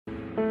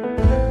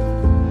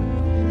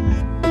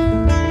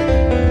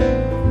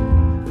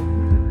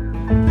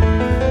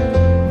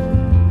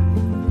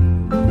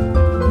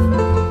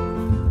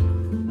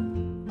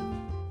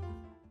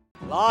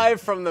Live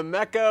from the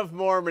Mecca of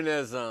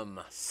Mormonism,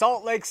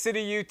 Salt Lake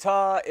City,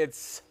 Utah.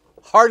 It's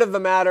Heart of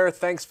the Matter.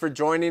 Thanks for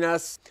joining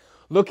us.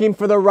 Looking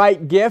for the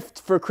right gift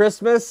for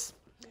Christmas?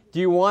 Do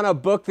you want a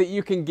book that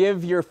you can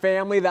give your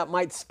family that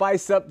might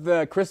spice up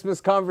the Christmas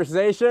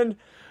conversation?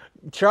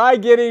 Try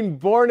getting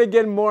Born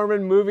Again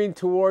Mormon, Moving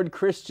Toward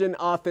Christian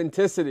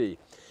Authenticity.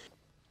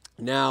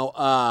 Now,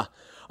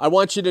 I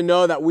want you to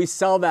know that we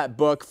sell that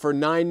book for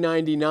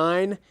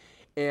 $9.99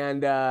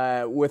 and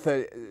with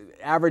an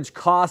average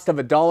cost of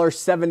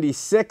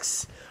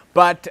 $1.76.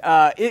 But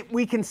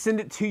we can send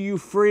it to you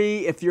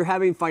free. If you're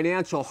having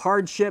financial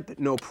hardship,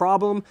 no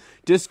problem.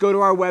 Just go to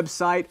our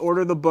website,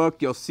 order the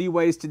book. You'll see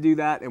ways to do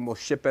that, and we'll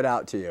ship it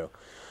out to you.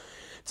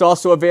 It's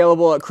also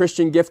available at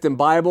Christian Gift and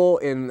Bible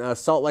in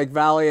Salt Lake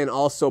Valley and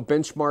also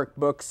Benchmark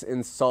Books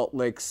in Salt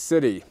Lake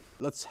City.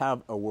 Let's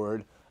have a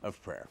word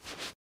of prayer.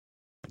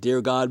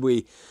 Dear God,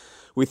 we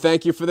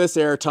thank you for this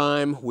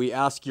airtime. We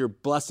ask your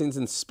blessings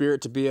and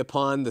spirit to be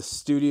upon the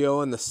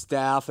studio and the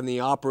staff and the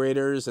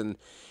operators and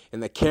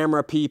the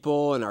camera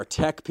people and our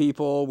tech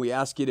people. We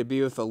ask you to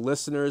be with the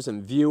listeners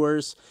and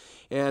viewers.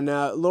 And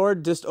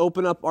Lord, just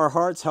open up our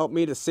hearts. Help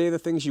me to say the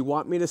things you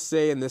want me to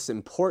say in this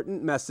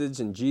important message.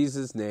 In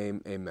Jesus'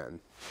 name, amen.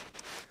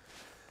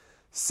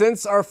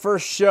 Since our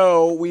first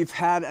show, we've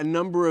had a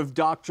number of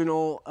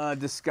doctrinal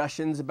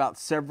discussions about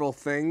several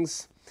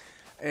things.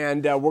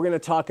 And we're going to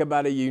talk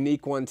about a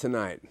unique one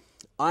tonight.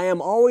 I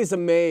am always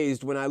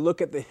amazed when I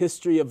look at the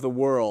history of the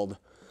world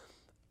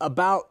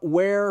about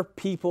where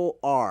people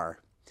are.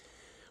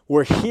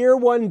 We're here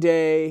one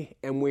day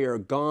and we are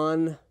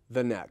gone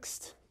the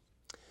next.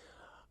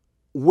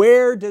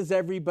 Where does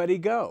everybody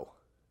go?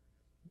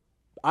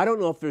 I don't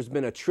know if there's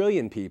been a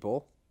trillion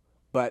people,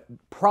 but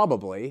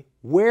probably.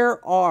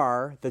 Where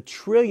are the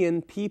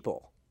trillion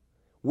people?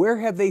 Where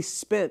have they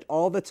spent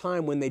all the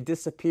time when they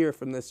disappear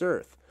from this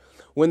earth?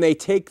 When they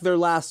take their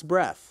last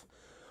breath?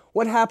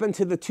 What happened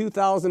to the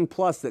 2,000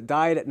 plus that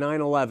died at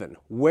 9/11?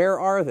 Where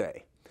are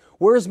they?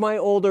 Where's my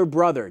older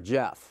brother,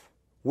 Jeff?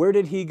 Where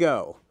did he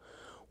go?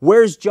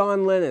 Where's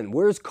John Lennon?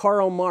 Where's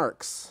Karl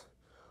Marx?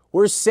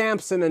 Where's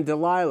Samson and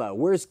Delilah?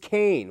 Where's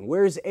Cain?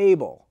 Where's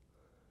Abel?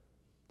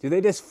 Do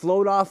they just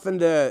float off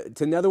into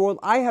netherworld?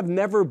 I have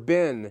never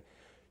been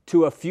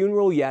to a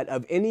funeral yet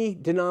of any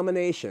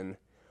denomination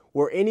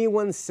where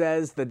anyone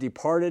says the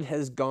departed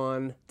has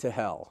gone to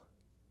hell.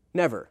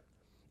 Never.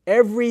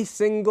 Every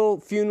single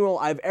funeral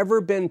I've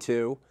ever been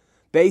to,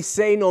 they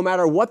say no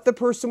matter what the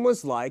person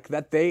was like,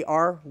 that they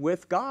are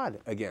with God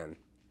again.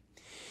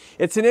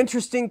 It's an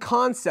interesting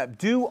concept.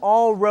 Do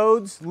all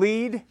roads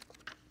lead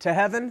to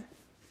heaven?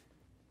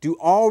 Do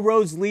all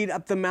roads lead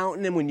up the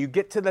mountain? And when you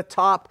get to the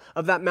top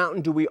of that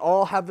mountain, do we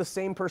all have the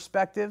same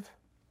perspective?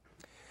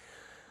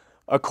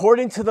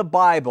 According to the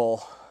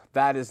Bible,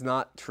 that is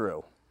not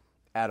true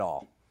at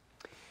all.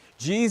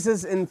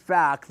 Jesus, in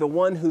fact, the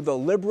one who the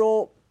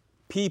liberal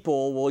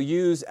people will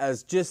use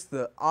as just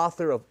the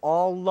author of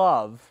all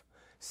love,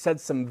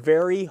 said some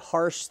very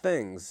harsh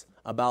things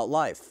about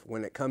life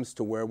when it comes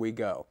to where we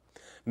go.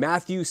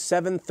 Matthew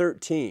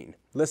 7:13,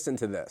 listen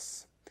to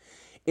this.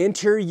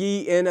 Enter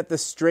ye in at the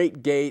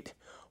strait gate,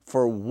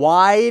 for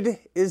wide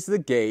is the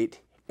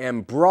gate,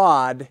 and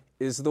broad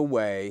is the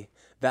way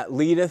that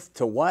leadeth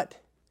to what?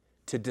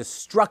 To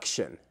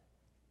destruction.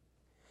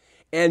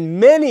 And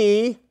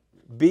many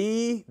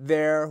be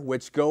there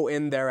which go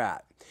in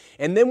thereat.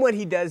 And then what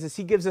he does is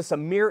he gives us a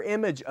mirror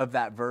image of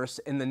that verse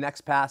in the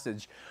next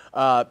passage,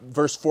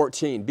 verse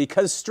 14.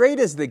 Because straight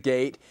is the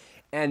gate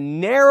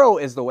and narrow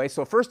is the way.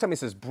 So first time he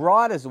says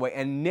broad is the way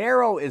and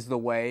narrow is the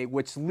way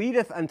which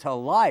leadeth unto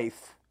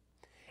life,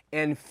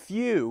 and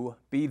few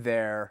be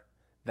there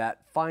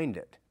that find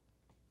it.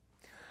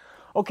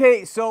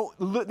 Okay, so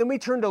then we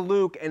turn to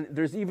Luke, and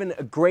there's even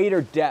a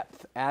greater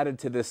depth added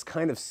to this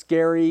kind of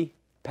scary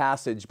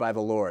passage by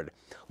the Lord.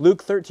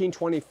 Luke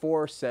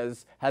 13:24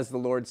 says, has the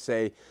Lord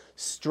say,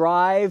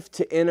 strive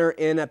to enter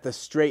in at the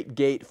strait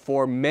gate,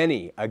 for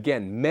many,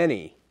 again,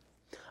 many,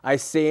 I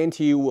say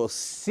unto you, will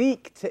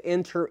seek to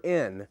enter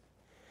in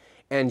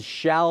and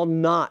shall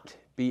not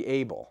be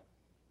able.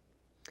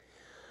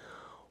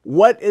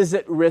 What is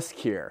at risk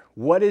here?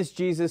 What is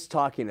Jesus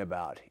talking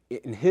about?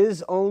 In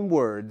his own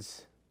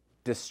words,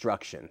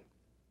 destruction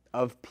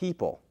of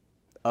people,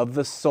 of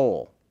the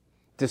soul,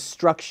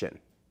 destruction.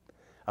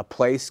 A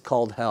place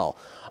called hell.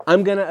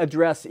 I'm going to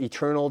address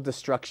eternal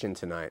destruction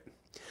tonight.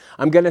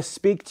 I'm going to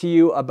speak to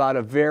you about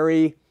a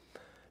very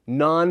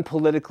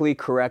non-politically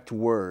correct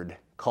word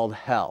called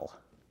hell.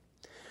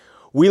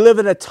 We live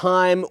at a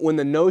time when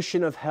the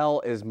notion of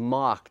hell is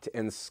mocked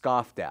and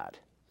scoffed at.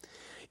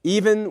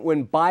 Even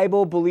when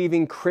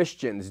Bible-believing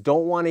Christians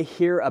don't want to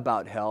hear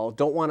about hell,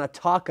 don't want to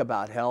talk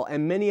about hell,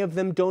 and many of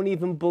them don't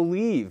even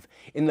believe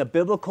in the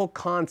biblical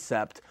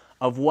concept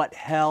of what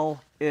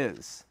hell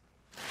is.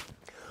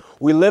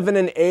 We live in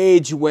an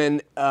age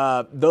when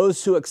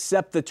those who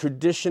accept the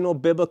traditional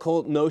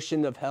biblical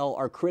notion of hell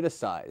are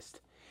criticized.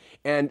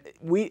 And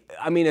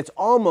it's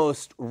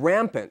almost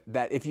rampant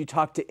that if you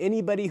talk to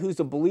anybody who's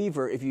a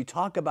believer, if you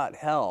talk about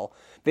hell,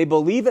 they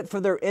believe it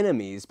for their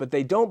enemies, but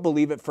they don't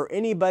believe it for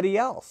anybody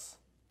else.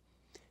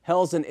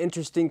 Hell's an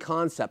interesting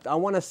concept. I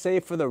want to say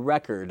for the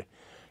record,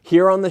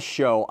 here on the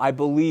show, I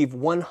believe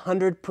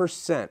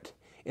 100%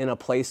 in a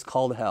place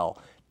called hell,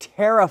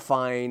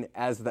 terrifying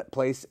as that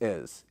place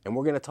is. And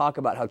we're going to talk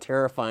about how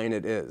terrifying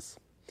it is.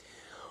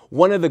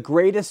 One of the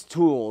greatest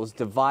tools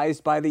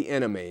devised by the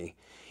enemy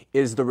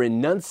is the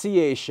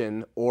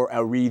renunciation or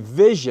a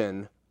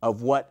revision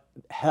of what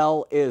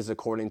hell is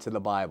according to the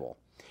Bible.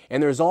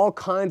 And there's all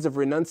kinds of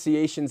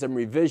renunciations and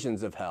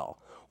revisions of hell.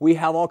 We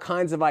have all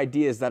kinds of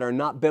ideas that are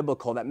not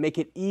biblical that make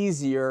it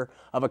easier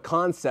of a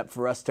concept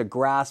for us to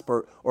grasp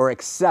or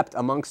accept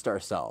amongst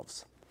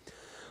ourselves.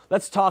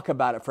 Let's talk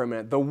about it for a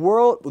minute. The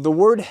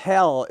word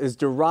hell is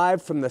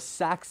derived from the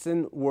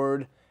Saxon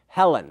word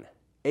Helen,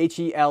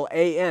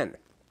 Helan.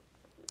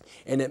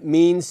 And it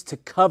means to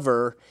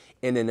cover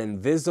in an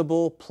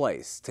invisible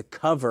place, to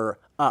cover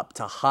up,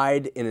 to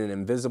hide in an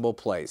invisible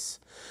place.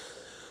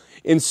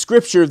 In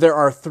Scripture, there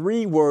are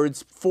three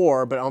words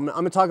but I'm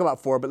going to talk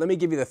about four, but let me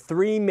give you the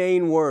three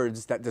main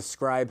words that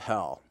describe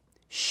hell.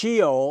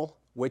 Sheol,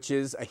 which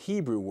is a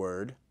Hebrew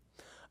word.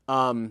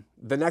 The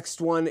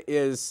next one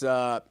is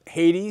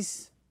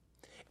Hades,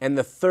 and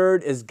the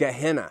third is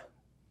Gehenna.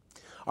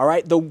 All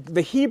right,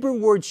 the Hebrew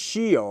word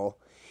Sheol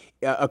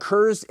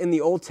occurs in the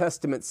Old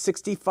Testament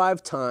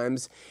 65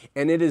 times,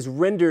 and it is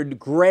rendered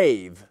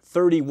grave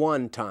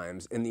 31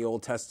 times in the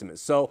Old Testament.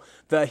 So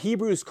the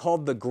Hebrews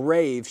called the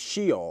grave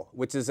Sheol,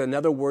 which is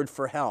another word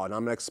for hell, and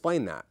I'm going to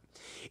explain that.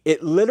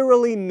 It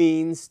literally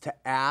means to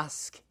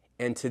ask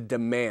and to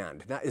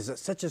demand. That is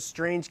such a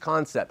strange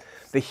concept.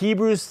 The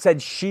Hebrews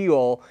said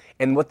Sheol,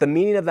 and what the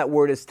meaning of that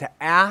word is to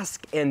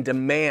ask and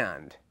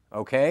demand,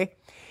 okay?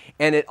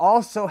 And it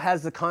also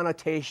has the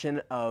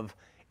connotation of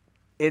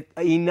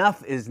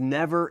enough is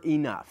never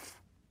enough,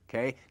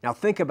 okay? Now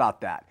think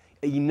about that.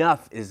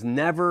 Enough is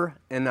never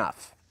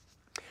enough.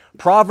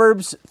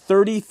 Proverbs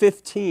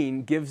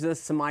 30:15 gives us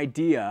some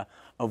idea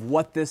of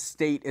what this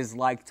state is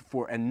like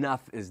for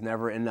enough is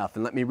never enough.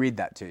 And let me read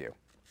that to you.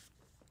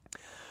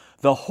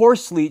 The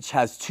horseleech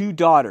has two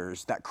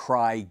daughters that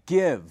cry,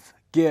 give,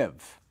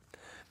 give.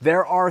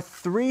 There are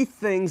three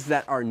things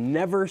that are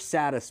never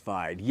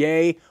satisfied.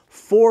 Yea,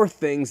 four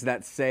things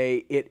that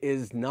say it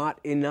is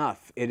not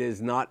enough. It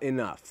is not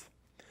enough.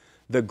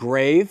 The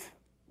grave,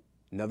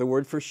 another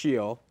word for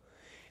Sheol,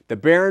 the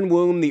barren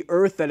womb, the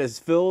earth that is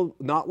filled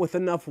not with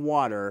enough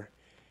water,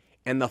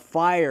 and the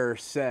fire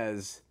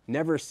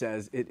never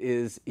says it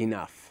is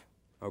enough.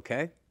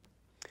 Okay?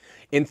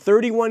 In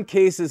 31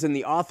 cases in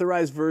the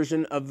authorized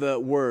version of the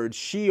word,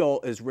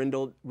 Sheol is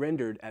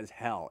rendered as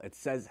hell. It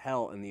says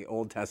hell in the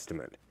Old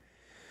Testament.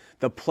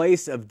 The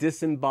place of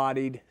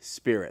disembodied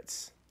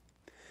spirits.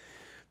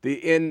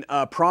 In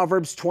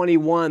Proverbs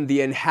 21,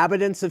 the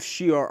inhabitants of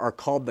Sheol are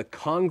called the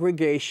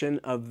congregation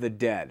of the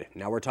dead.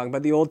 Now we're talking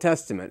about the Old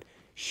Testament.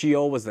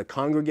 Sheol was the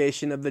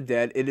congregation of the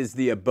dead. It is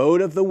the abode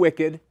of the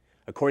wicked,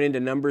 according to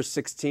Numbers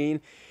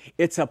 16.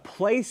 It's a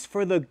place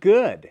for the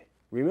good.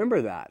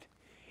 Remember that.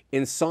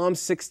 In Psalm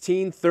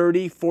 16,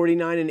 30,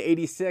 49, and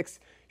 86,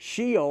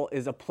 Sheol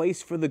is a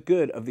place for the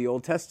good of the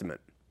Old Testament.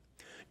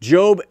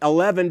 Job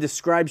 11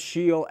 describes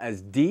Sheol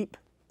as deep.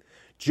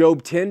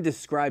 Job 10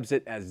 describes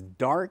it as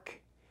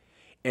dark.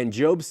 And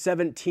Job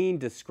 17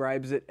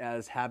 describes it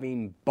as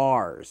having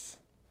bars.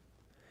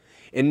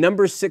 In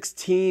Numbers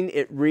 16,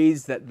 it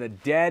reads that the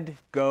dead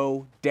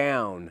go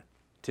down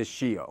to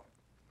Sheol.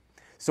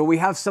 So we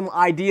have some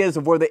ideas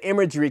of where the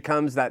imagery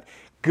comes that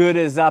good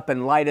is up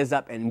and light is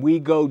up, and we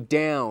go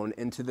down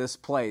into this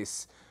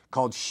place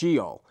called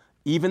Sheol.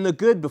 Even the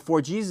good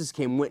before Jesus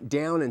came went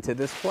down into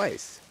this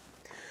place.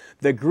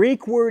 The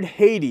Greek word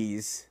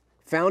Hades,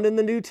 found in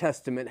the New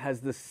Testament,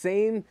 has the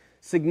same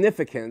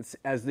significance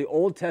as the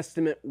Old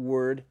Testament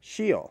word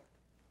Sheol.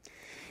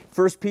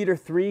 1 Peter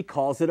 3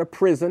 calls it a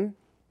prison.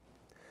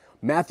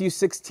 Matthew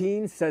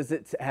 16 says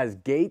it has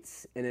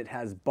gates, and it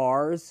has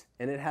bars,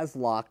 and it has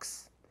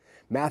locks.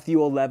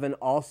 Matthew 11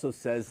 also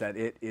says that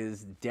it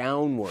is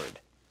downward.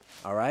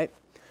 All right?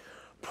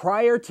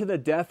 Prior to the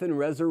death and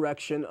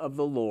resurrection of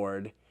the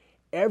Lord,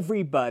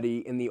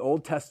 everybody in the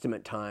Old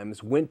Testament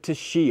times went to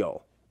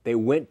Sheol. They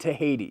went to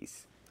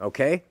Hades.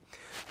 Okay?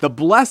 The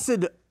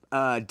blessed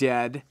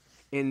dead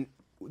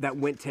that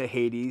went to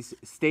Hades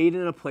stayed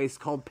in a place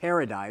called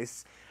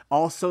paradise,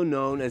 also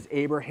known as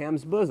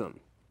Abraham's bosom.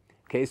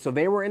 Okay, so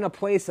they were in a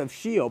place of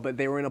Sheol, but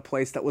they were in a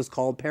place that was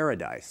called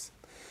paradise.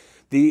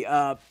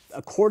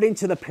 According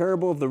to the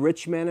parable of the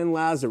rich man and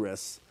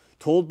Lazarus,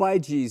 told by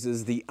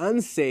Jesus, the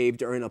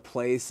unsaved are in a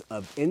place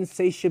of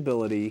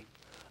insatiability,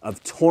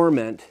 of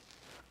torment,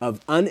 of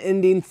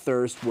unending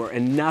thirst, where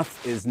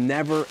enough is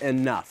never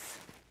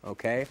enough,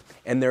 okay?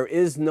 And there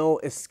is no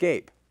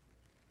escape.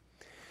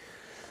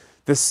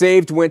 The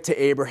saved went to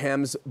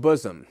Abraham's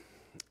bosom.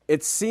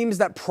 It seems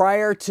that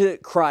prior to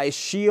Christ,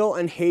 Sheol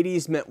and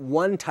Hades meant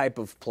one type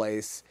of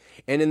place,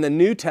 and in the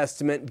New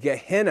Testament,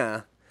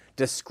 Gehenna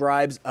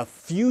describes a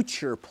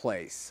future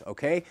place,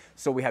 okay?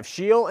 So we have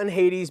Sheol and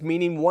Hades,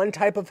 meaning one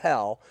type of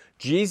hell.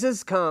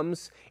 Jesus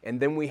comes,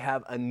 and then we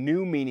have a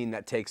new meaning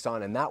that takes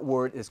on, and that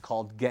word is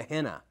called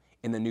Gehenna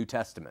in the New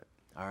Testament,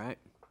 all right?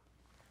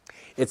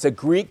 It's a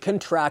Greek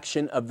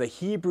contraction of the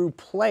Hebrew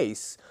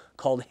place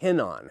called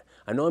Hinnon.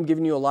 I know I'm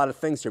giving you a lot of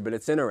things here, but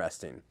it's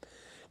interesting.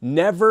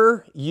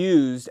 Never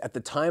used at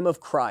the time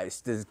of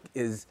Christ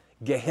is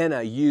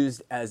Gehenna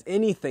used as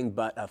anything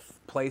but a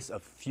place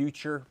of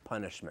future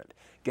punishment.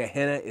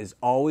 Gehenna is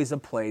always a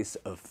place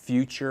of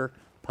future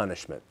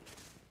punishment.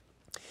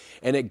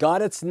 And it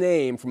got its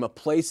name from a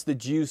place the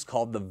Jews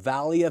called the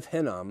Valley of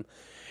Hinnom,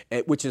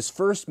 which is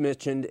first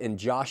mentioned in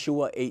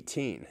Joshua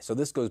 18. So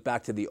this goes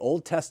back to the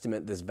Old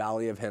Testament, this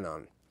Valley of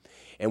Hinnom.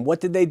 And what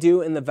did they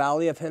do in the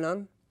Valley of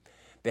Hinnom?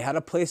 They had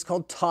a place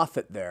called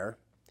Tophet there,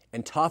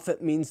 and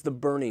Tophet means the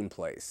burning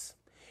place.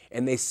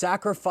 And they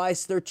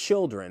sacrificed their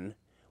children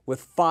with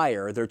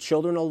fire, their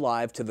children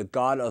alive, to the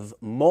god of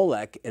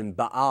Molech and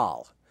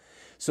Baal.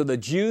 So the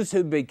Jews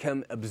had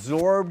become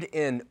absorbed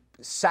in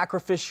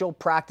sacrificial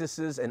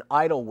practices and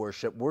idol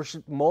worship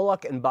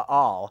Moloch and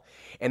Baal,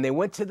 and they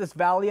went to this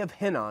Valley of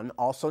Hinnom,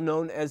 also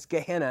known as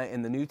Gehenna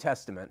in the New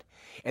Testament,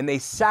 and they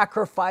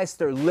sacrificed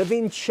their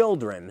living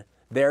children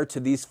there to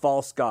these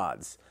false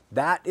gods.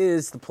 That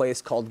is the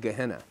place called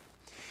Gehenna.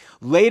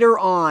 Later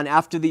on,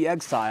 after the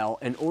exile,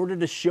 in order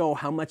to show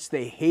how much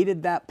they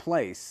hated that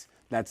place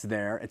that's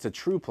there, it's a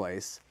true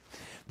place,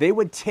 they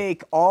would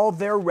take all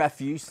their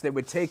refuse, they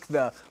would take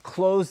the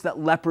clothes that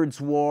leopards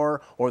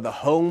wore, or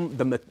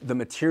the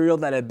material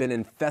that had been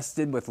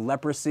infested with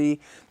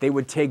leprosy. They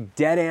would take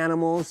dead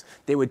animals,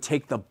 they would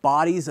take the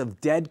bodies of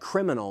dead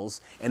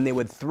criminals, and they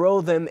would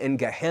throw them in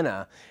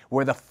Gehenna,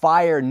 where the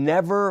fire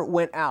never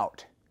went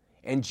out.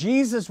 And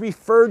Jesus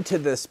referred to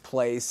this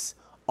place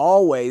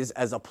always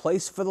as a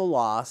place for the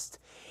lost,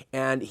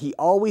 and he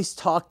always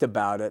talked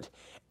about it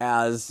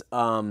as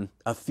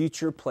a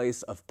future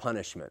place of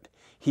punishment.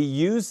 He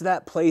used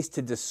that place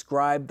to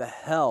describe the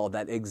hell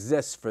that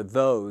exists for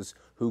those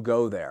who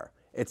go there.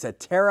 It's a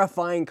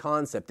terrifying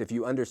concept if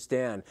you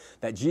understand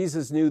that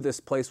Jesus knew this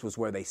place was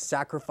where they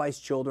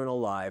sacrificed children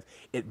alive.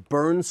 It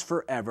burns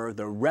forever.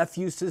 The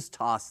refuse is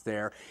tossed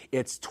there.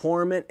 It's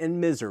torment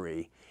and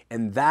misery.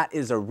 And that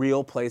is a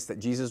real place that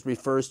Jesus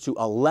refers to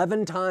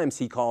 11 times.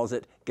 He calls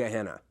it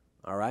Gehenna.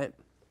 All right?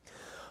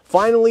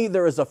 Finally,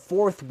 there is a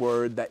fourth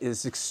word that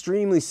is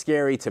extremely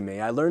scary to me.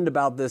 I learned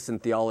about this in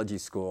theology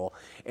school,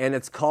 and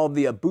it's called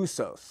the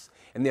abusos.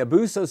 And the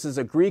abusos is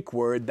a Greek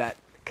word that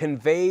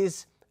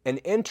conveys an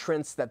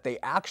entrance that they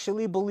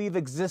actually believe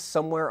exists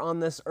somewhere on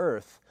this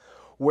earth,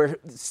 where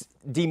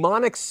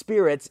demonic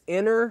spirits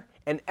enter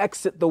and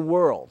exit the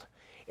world.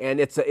 And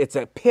it's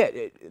a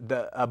pit.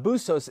 The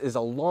abusos is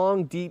a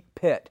long, deep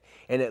pit,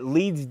 and it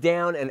leads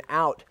down and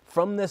out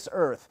from this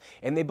earth.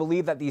 And they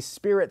believe that these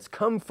spirits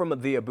come from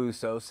the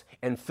abusos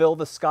and fill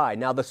the sky.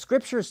 Now, the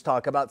scriptures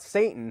talk about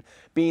Satan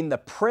being the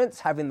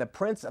prince, having the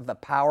prince of the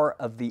power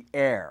of the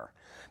air.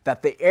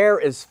 That the air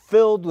is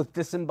filled with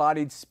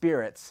disembodied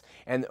spirits,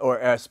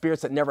 or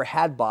spirits that never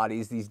had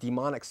bodies, these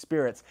demonic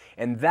spirits.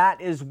 And that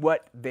is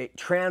what they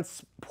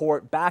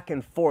transport back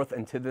and forth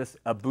into this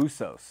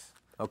abusos.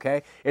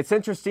 Okay? It's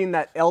interesting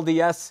that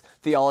LDS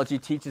theology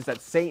teaches that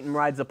Satan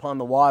rides upon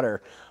the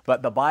water,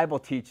 but the Bible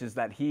teaches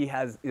that he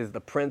is the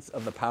prince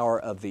of the power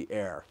of the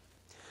air.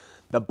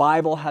 The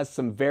Bible has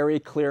some very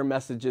clear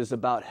messages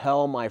about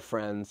hell, my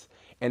friends,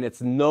 and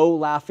it's no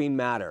laughing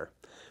matter.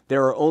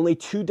 There are only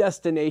two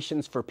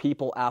destinations for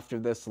people after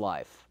this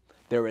life.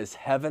 There is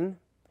heaven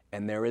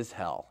and there is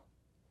hell.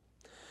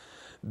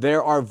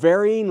 There are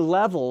varying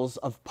levels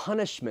of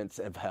punishments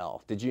of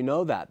hell. Did you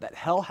know that? That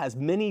hell has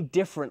many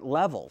different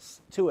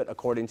levels to it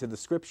according to the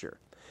scripture.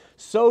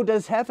 So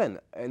does heaven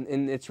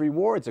in its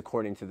rewards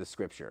according to the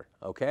scripture,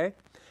 okay?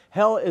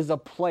 Hell is a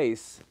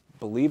place,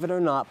 believe it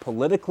or not,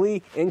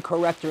 politically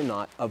incorrect or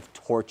not, of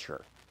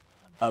torture,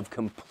 of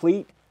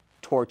complete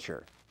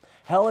torture.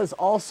 Hell is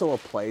also a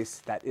place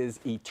that is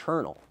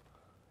eternal.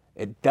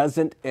 It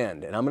doesn't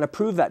end. And I'm going to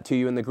prove that to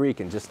you in the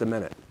Greek in just a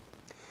minute.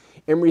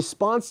 In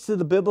response to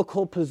the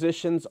biblical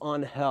positions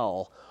on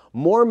hell,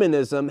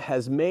 Mormonism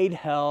has made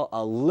hell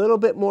a little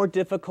bit more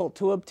difficult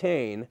to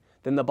obtain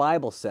than the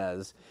Bible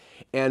says,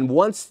 and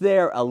once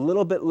there, a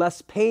little bit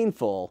less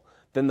painful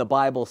than the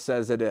Bible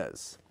says it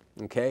is.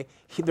 Okay?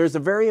 There's a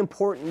very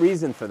important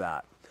reason for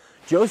that.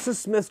 Joseph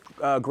Smith's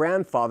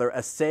grandfather,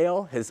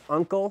 Assael, his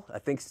uncle, I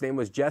think his name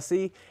was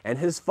Jesse, and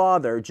his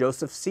father,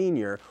 Joseph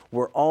Sr.,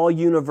 were all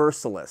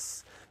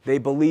Universalists. They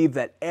believe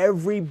that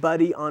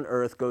everybody on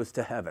earth goes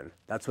to heaven.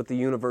 That's what the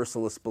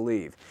Universalists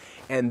believe.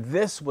 And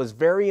this was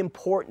very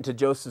important to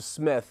Joseph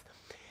Smith.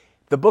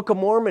 The Book of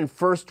Mormon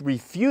first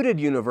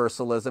refuted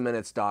Universalism and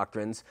its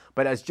doctrines,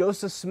 but as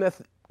Joseph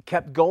Smith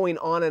kept going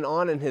on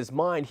in his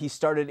mind, he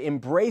started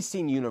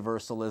embracing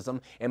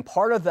Universalism, and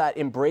part of that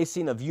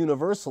embracing of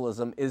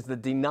Universalism is the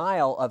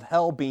denial of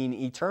hell being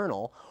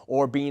eternal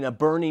or being a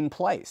burning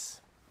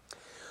place.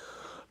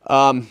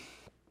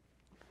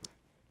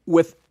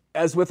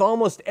 As with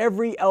almost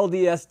every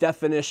LDS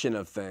definition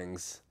of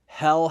things,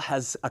 hell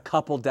has a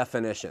couple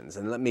definitions,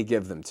 and let me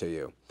give them to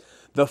you.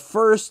 The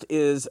first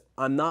is,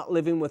 I'm not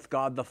living with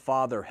God the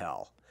Father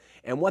hell.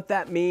 And what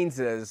that means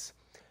is,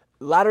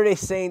 Latter-day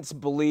Saints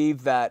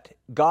believe that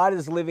God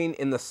is living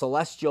in the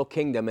celestial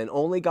kingdom and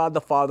only God the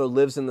Father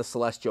lives in the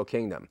celestial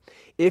kingdom.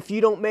 If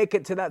you don't make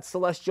it to that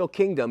celestial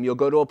kingdom, you'll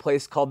go to a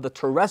place called the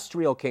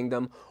terrestrial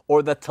kingdom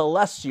or the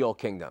telestial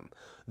kingdom.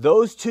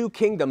 Those two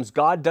kingdoms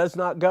God does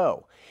not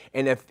go.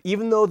 And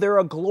even though they're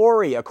a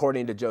glory,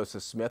 according to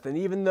Joseph Smith, and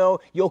even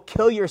though you'll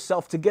kill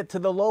yourself to get to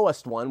the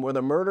lowest one, where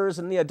the murderers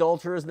and the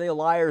adulterers and the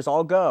liars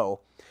all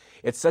go,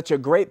 it's such a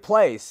great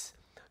place.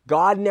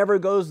 God never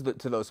goes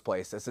to those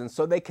places, and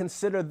so they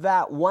consider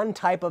that one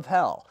type of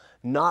hell,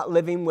 not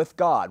living with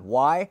God.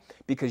 Why?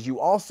 Because you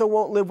also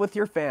won't live with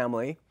your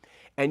family,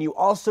 and you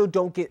also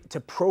don't get to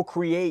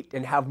procreate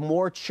and have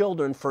more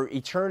children for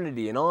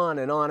eternity, and on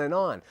and on and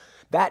on.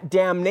 That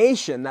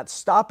damnation, that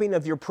stopping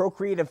of your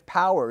procreative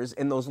powers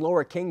in those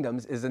lower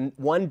kingdoms is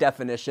one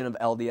definition of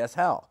LDS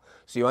hell.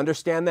 So you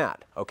understand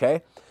that,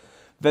 okay?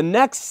 The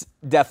next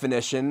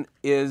definition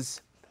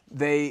is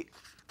they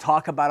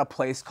talk about a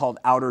place called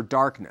outer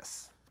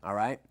darkness, all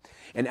right?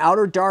 And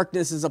outer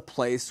darkness is a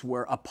place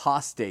where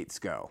apostates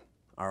go,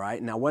 all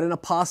right? Now, what an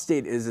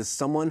apostate is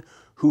someone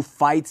who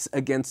fights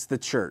against the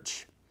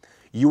church.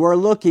 You are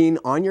looking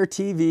on your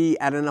TV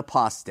at an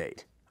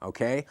apostate,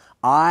 okay?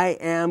 I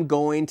am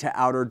going to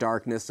outer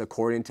darkness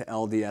according to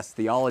LDS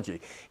theology.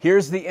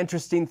 Here's the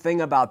interesting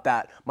thing about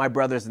that, my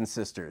brothers and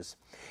sisters,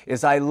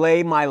 is I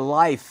lay my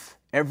life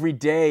every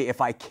day, if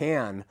I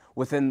can,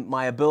 within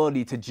my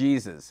ability to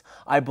Jesus.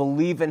 I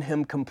believe in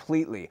Him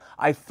completely.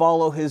 I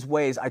follow His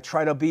ways. I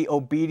try to be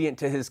obedient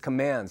to His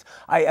commands.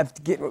 I have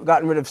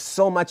gotten rid of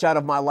so much out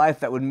of my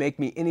life that would make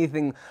me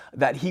anything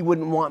that He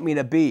wouldn't want me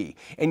to be.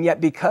 And yet,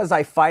 because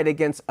I fight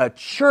against a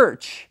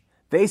church,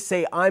 they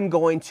say I'm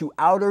going to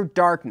outer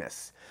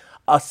darkness.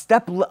 A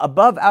step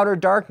above outer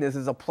darkness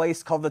is a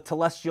place called the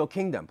Telestial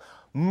Kingdom.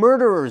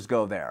 Murderers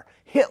go there.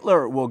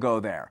 Hitler will go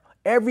there.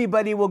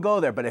 Everybody will go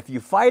there. But if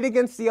you fight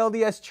against the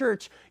LDS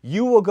church,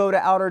 you will go to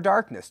outer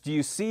darkness. Do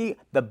you see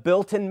the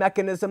built-in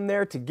mechanism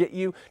there to get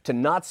you to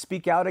not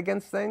speak out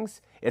against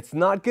things? It's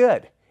not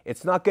good.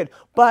 It's not good.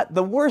 But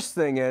the worst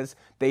thing is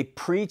they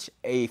preach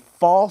a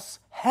false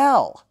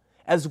hell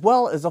as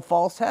well as a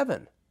false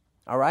heaven.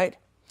 All right?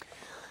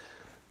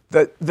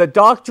 The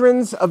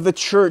doctrines of the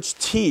church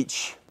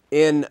teach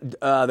in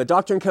the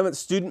Doctrine and Covenants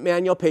Student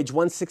Manual, page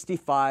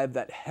 165,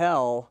 that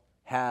hell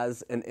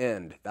has an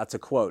end. That's a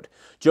quote.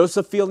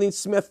 Joseph Fielding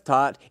Smith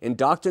taught in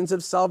Doctrines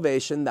of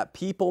Salvation that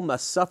people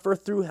must suffer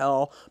through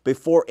hell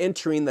before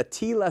entering the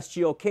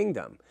telestial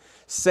kingdom,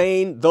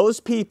 saying those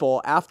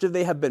people, after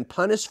they have been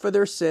punished for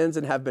their sins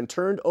and have been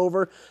turned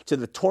over to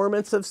the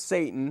torments of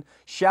Satan,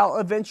 shall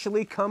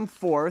eventually come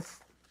forth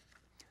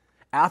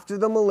after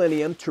the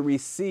millennium to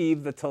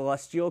receive the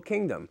telestial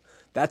kingdom.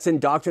 That's in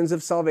Doctrines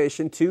of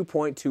Salvation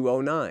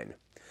 2.209.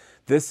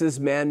 This is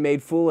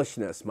man-made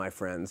foolishness, my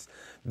friends.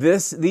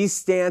 These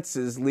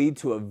stances lead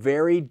to a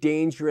very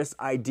dangerous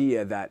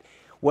idea that,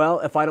 well,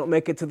 if I don't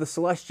make it to the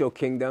celestial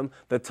kingdom,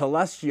 the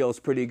telestial is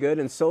pretty good,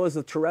 and so is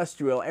the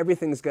terrestrial.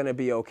 Everything's going to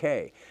be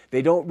okay.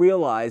 They don't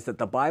realize that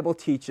the Bible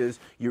teaches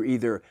you're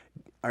either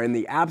are in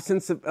the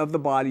absence of the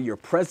body, you're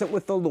present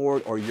with the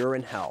Lord, or you're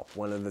in hell,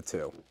 one of the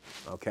two,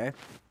 okay?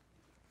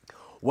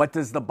 What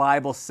does the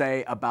Bible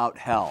say about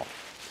hell?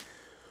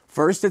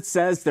 First, it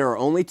says there are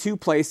only two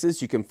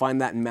places. You can find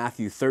that in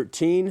Matthew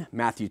 13,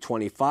 Matthew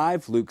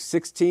 25, Luke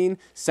 16,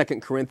 2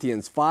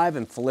 Corinthians 5,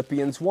 and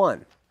Philippians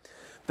 1.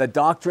 The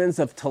doctrines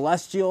of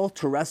telestial,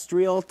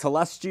 terrestrial,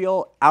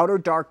 telestial, outer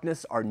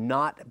darkness are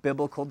not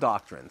biblical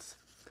doctrines,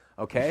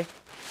 okay,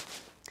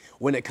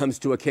 when it comes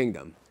to a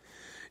kingdom.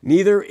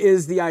 Neither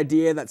is the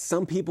idea that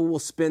some people will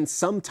spend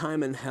some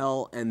time in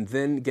hell and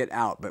then get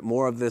out, but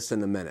more of this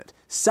in a minute.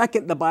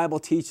 Second, the Bible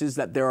teaches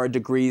that there are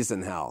degrees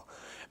in hell.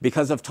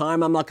 Because of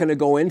time, I'm not going to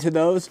go into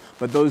those,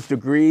 but those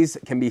degrees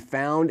can be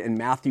found in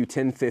Matthew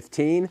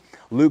 10:15.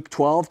 Luke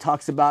 12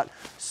 talks about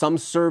some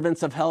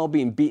servants of hell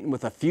being beaten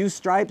with a few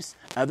stripes,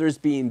 others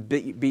being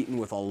beaten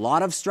with a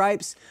lot of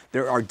stripes.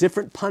 There are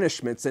different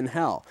punishments in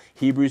hell.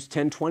 Hebrews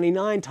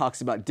 10:29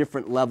 talks about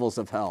different levels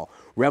of hell.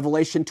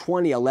 Revelation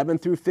 20:11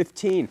 through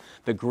 15,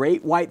 the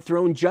great white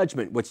throne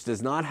judgment, which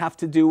does not have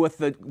to do with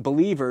the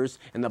believers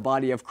in the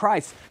body of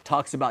Christ,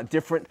 talks about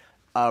different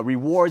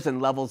rewards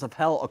and levels of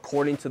hell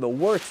according to the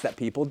works that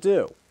people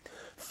do.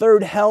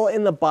 Third, hell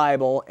in the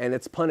Bible and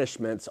its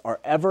punishments are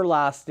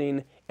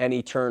everlasting and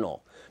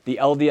eternal. The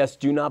LDS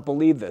do not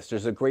believe this.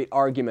 There's a great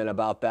argument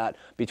about that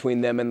between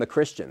them and the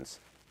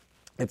Christians.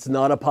 It's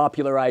not a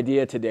popular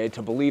idea today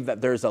to believe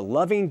that there's a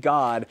loving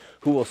God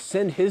who will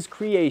send His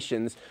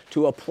creations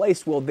to a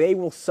place where they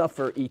will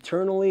suffer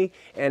eternally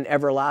and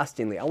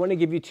everlastingly. I want to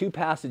give you two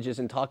passages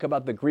and talk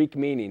about the Greek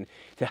meaning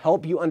to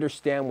help you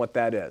understand what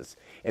that is.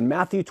 In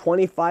Matthew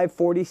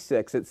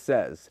 25:46, it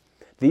says,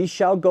 "These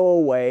shall go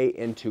away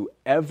into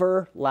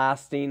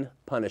everlasting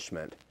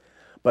punishment,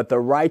 but the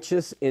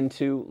righteous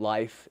into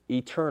life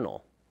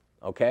eternal."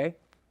 Okay?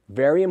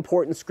 Very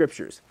important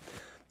scriptures.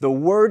 The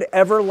word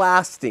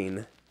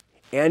everlasting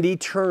and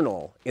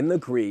eternal in the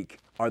Greek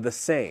are the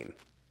same.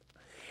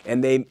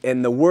 And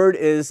the word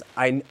is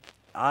aionios,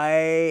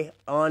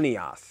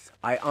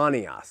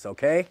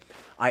 okay?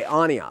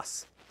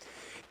 Aionios.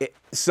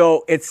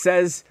 So it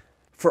says,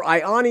 for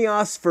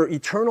aionios, for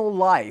eternal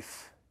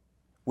life,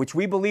 which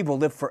we believe will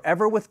live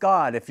forever with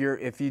God if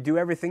you do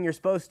everything you're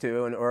supposed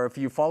to, or if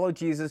you follow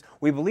Jesus,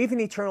 we believe in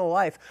eternal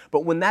life.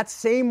 But when that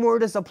same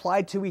word is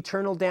applied to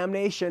eternal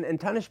damnation and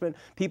punishment,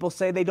 people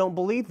say they don't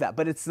believe that,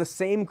 but it's the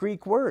same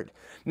Greek word.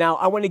 Now,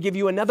 I want to give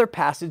you another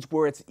passage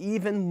where it's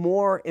even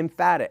more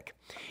emphatic.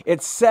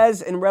 It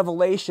says in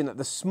Revelation that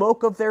the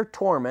smoke of their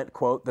torment,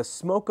 quote, the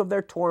smoke of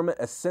their torment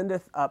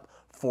ascendeth up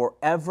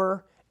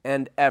forever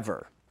and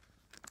ever.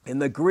 In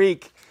the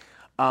Greek,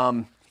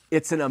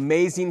 it's an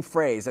amazing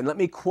phrase. And let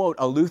me quote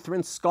a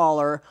Lutheran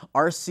scholar,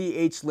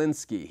 R.C.H.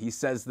 Linsky. He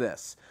says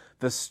this: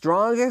 the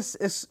strongest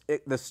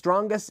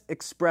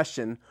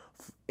expression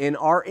in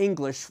our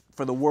English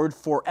for the word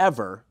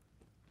forever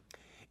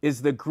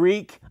is the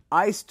Greek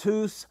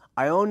eistus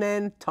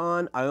ionen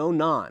ton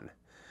ionon.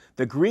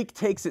 The Greek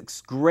takes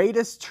its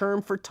greatest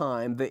term for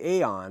time, the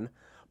aeon,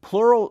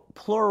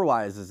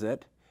 pluralizes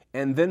it,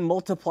 and then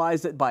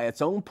multiplies it by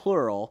its own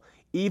plural,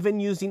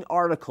 even using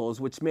articles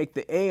which make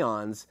the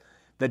aeons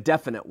the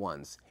definite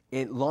ones.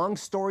 In long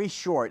story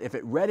short, if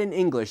it read in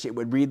English, it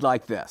would read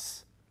like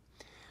this: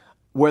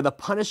 where the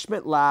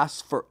punishment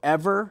lasts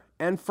forever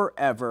and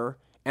forever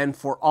and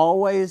for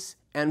always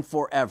and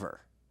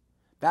forever.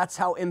 That's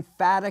how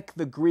emphatic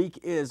the Greek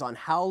is on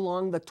how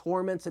long the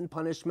torments and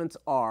punishments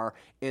are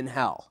in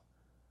hell.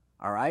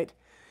 All right?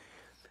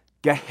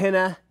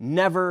 Gehenna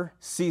never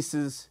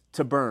ceases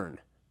to burn.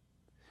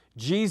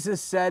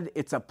 Jesus said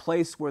it's a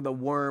place where the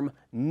worm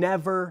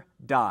never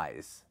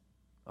dies.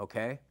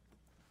 Okay?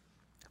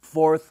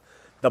 Fourth,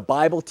 the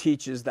Bible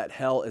teaches that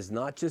hell is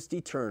not just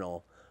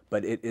eternal,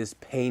 but it is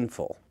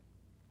painful.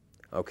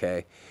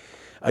 Okay?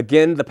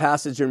 Again, the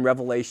passage in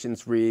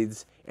Revelations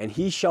reads, and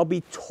he shall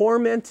be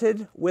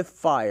tormented with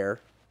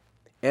fire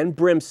and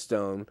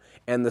brimstone,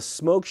 and the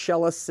smoke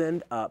shall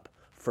ascend up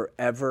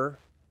forever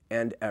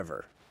and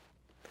ever.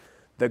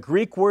 The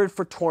Greek word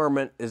for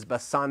torment is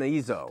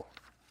basanizo.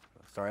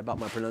 Sorry about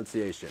my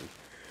pronunciation.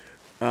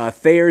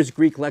 Thayer's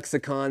Greek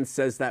lexicon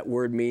says that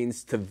word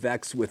means to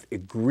vex with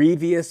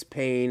grievous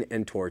pain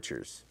and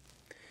tortures.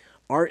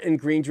 Art and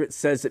Greendrit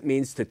says it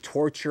means to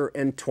torture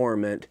and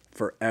torment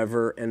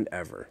forever and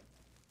ever.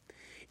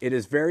 It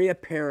is very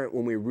apparent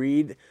when we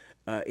read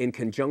in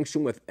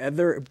conjunction with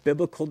other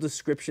biblical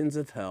descriptions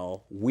of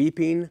hell,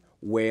 weeping,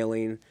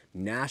 wailing,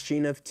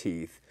 gnashing of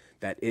teeth,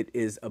 that it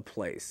is a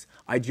place.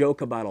 I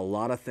joke about a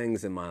lot of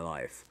things in my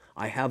life.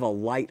 I have a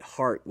light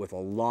heart with a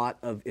lot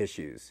of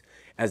issues.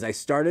 As I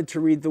started to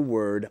read the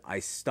Word, I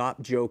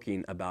stopped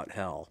joking about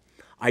hell.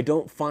 I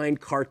don't find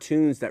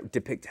cartoons that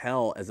depict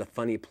hell as a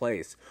funny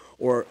place,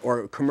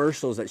 or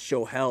commercials that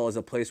show hell as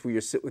a place where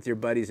you sit with your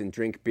buddies and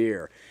drink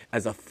beer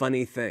as a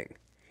funny thing.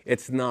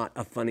 It's not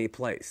a funny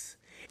place.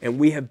 And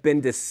we have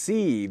been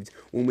deceived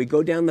when we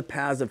go down the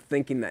paths of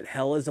thinking that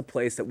hell is a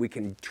place that we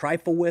can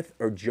trifle with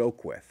or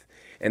joke with.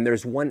 And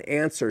there's one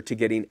answer to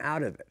getting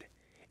out of it,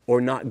 or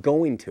not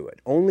going to it.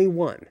 Only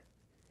one,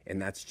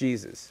 and that's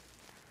Jesus.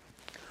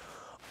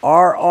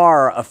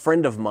 R.R., a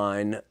friend of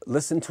mine,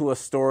 listened to a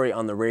story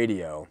on the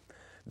radio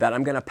that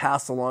I'm going to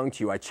pass along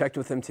to you. I checked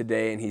with him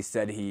today, and he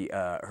said he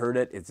heard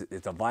it.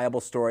 It's a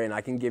viable story, and I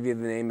can give you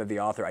the name of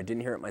the author. I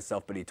didn't hear it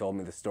myself, but he told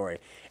me the story.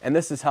 And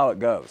this is how it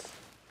goes.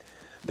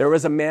 There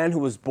was a man who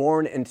was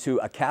born into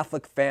a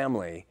Catholic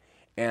family,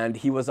 and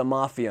he was a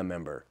mafia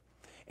member.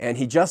 And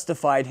he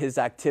justified his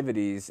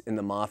activities in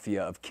the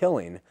mafia of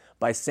killing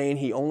by saying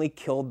he only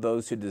killed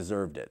those who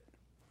deserved it.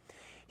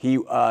 He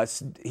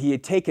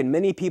had taken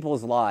many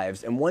people's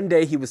lives, and one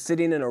day he was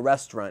sitting in a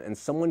restaurant and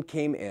someone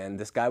came in,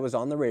 this guy was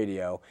on the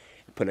radio,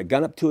 put a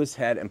gun up to his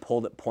head and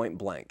pulled it point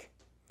blank.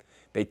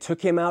 They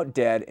took him out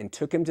dead and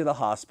took him to the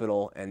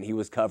hospital, and he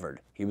was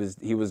covered. He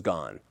was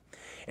gone.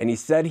 And he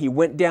said he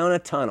went down a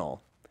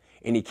tunnel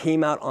and he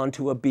came out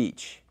onto a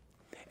beach.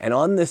 And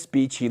on this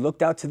beach, he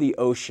looked out to the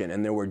ocean,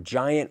 and there were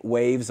giant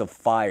waves of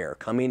fire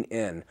coming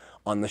in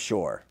on the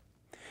shore.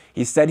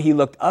 He said he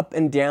looked up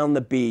and down the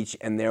beach,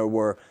 and there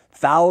were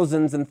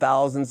thousands and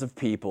thousands of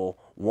people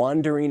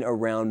wandering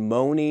around,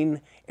 moaning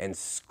and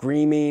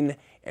screaming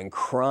and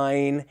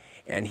crying.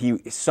 And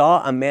he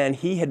saw a man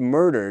he had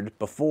murdered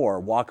before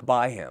walk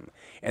by him.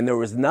 And there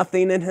was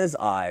nothing in his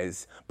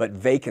eyes but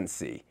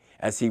vacancy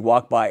as he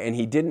walked by, and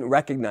he didn't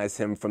recognize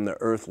him from the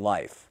earth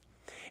life.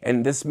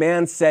 And this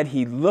man said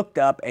he looked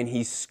up and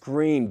he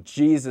screamed,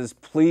 Jesus,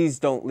 please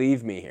don't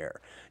leave me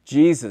here.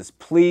 Jesus,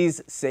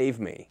 please save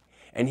me.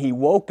 And he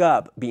woke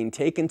up being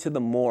taken to the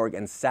morgue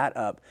and sat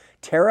up,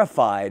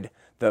 terrified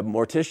the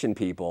mortician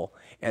people.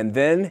 And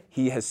then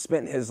he has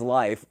spent his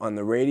life on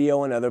the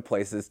radio and other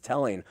places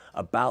telling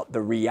about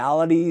the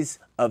realities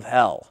of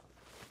hell.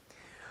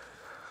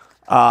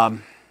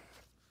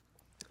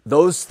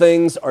 Those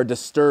things are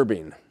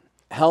disturbing.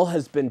 Hell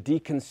has been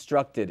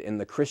deconstructed in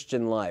the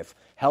Christian life.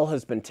 Hell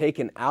has been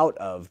taken out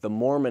of the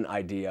Mormon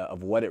idea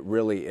of what it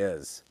really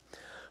is.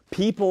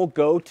 People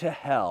go to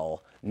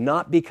hell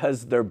not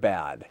because they're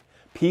bad.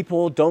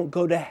 People don't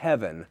go to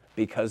heaven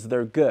because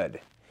they're good.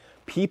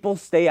 People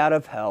stay out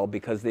of hell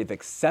because they've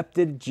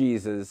accepted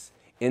Jesus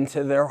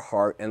into their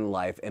heart and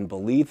life and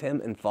believe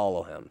him and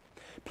follow him.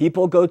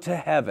 People go to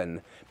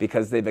heaven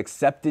because they've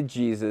accepted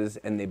Jesus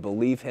and they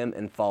believe him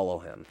and follow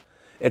him.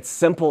 It's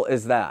simple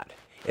as that.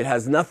 It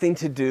has nothing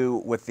to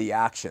do with the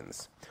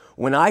actions.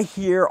 When I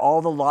hear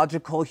all the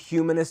logical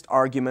humanist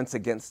arguments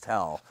against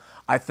hell,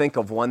 I think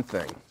of one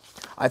thing.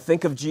 I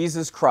think of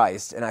Jesus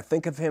Christ, and I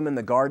think of him in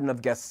the Garden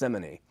of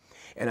Gethsemane,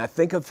 and I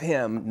think of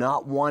him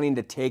not wanting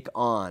to take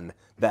on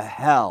the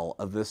hell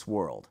of this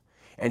world.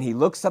 And he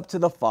looks up to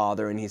the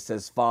Father and he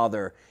says,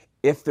 Father,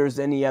 if there's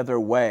any other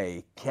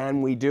way,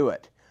 can we do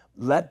it?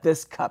 Let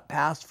this cup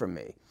pass from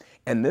me.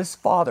 And this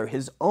Father,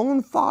 his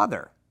own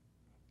Father,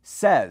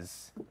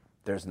 says,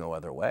 there's no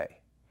other way.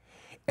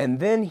 And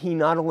then he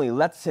not only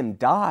lets him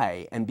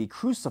die and be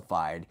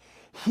crucified,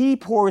 he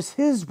pours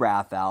his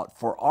wrath out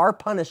for our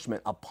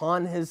punishment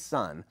upon his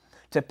Son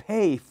to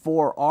pay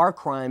for our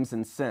crimes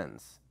and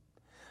sins.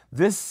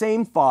 This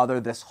same Father,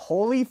 this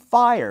holy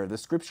fire, the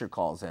scripture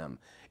calls him,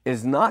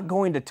 is not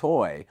going to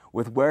toy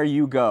with where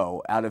you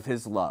go out of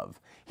his love.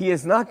 He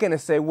is not going to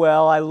say,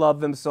 well, I love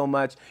them so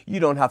much, you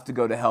don't have to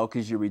go to hell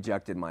because you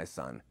rejected my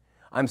Son.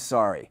 I'm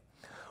sorry.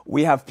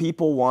 We have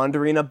people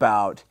wandering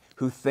about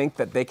who think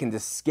that they can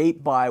just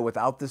skate by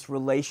without this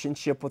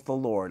relationship with the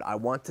Lord. I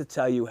want to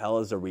tell you, hell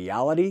is a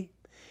reality.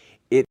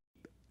 It's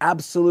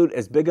absolute,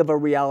 as big of a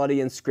reality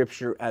in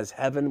Scripture as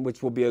heaven,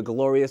 which will be a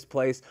glorious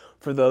place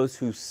for those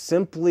who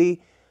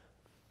simply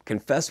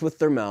confess with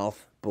their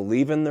mouth,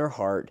 believe in their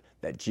heart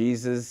that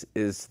Jesus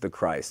is the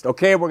Christ.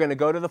 Okay, we're going to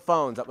go to the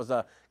phones. That was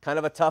a kind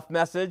of a tough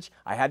message.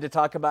 I had to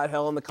talk about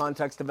hell in the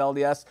context of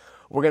LDS.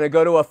 We're going to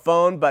go to a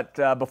phone, but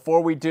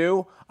before we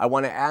do, I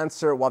want to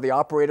answer, while the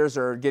operators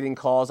are getting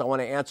calls, I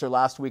want to answer,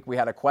 last week we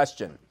had a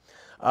question.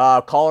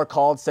 Caller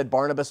called, said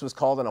Barnabas was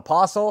called an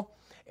apostle,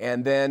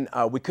 and then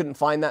we couldn't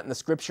find that in the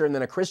scripture, and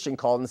then a Christian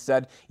called and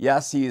said,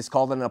 yes, he is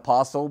called an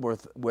apostle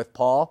with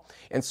Paul,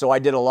 and so I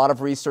did a lot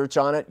of research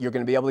on it. You're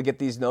going to be able to get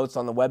these notes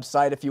on the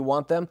website if you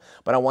want them,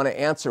 but I want to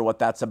answer what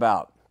that's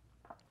about.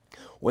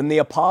 When the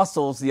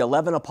apostles, the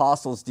 11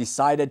 apostles,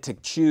 decided to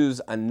choose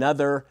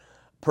another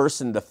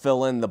person to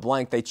fill in the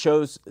blank, they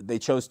chose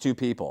two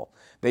people.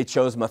 They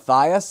chose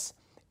Matthias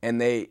and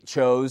they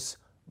chose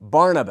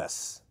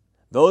Barnabas.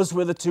 Those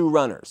were the two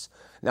runners.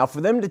 Now,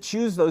 for them to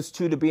choose those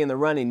two to be in the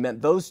running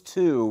meant those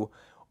two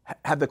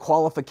had the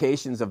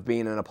qualifications of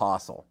being an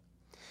apostle.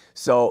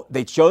 So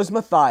they chose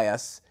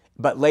Matthias,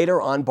 but later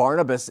on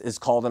Barnabas is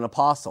called an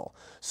apostle.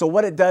 So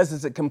what it does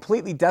is it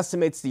completely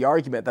decimates the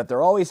argument that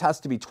there always has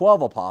to be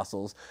 12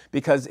 apostles,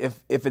 because if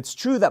it's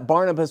true that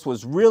Barnabas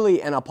was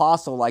really an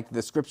apostle like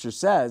the scripture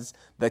says,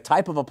 the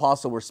type of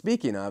apostle we're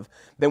speaking of,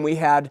 then we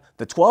had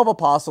the 12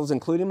 apostles,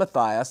 including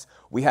Matthias,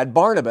 we had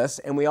Barnabas,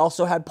 and we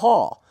also had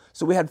Paul.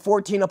 So we had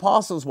 14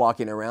 apostles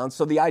walking around,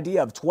 so the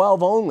idea of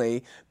 12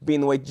 only being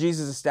the way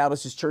Jesus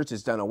established his church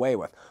is done away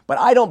with. But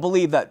I don't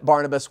believe that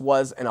Barnabas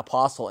was an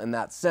apostle in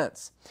that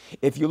sense.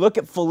 If you look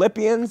at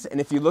Philippians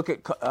and if you look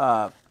at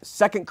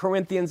 2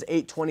 Corinthians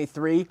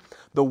 8:23,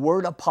 the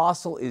word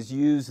apostle is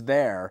used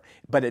there,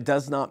 but it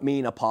does not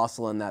mean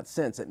apostle in that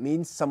sense. It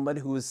means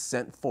somebody who is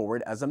sent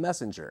forward as a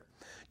messenger.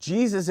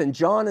 Jesus in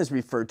John is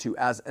referred to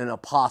as an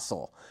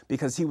apostle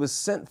because he was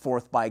sent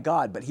forth by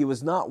God, but he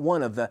was not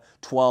one of the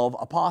 12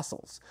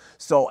 apostles.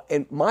 So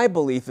my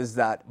belief is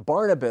that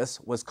Barnabas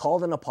was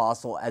called an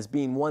apostle as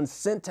being one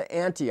sent to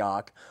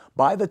Antioch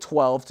by the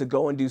 12 to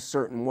go and do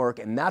certain work,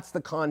 and that's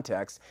the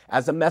context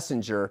as a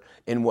messenger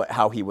in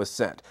how he was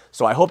sent.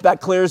 So I hope that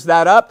clears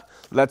that up.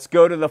 Let's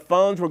go to the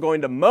phones. We're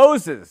going to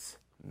Moses.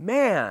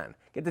 Man,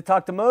 get to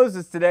talk to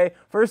Moses today.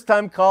 First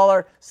time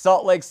caller,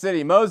 Salt Lake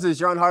City.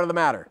 Moses, you're on Heart of the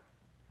Matter.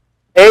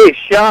 Hey,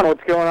 Sean,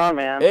 what's going on,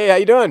 man? Hey, how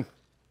you doing?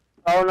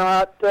 Oh,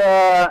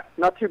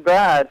 not too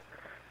bad.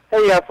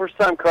 Hey,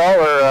 first-time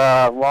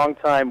caller,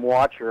 long-time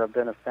watcher. I've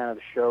been a fan of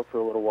the show for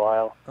a little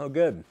while. Oh,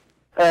 good.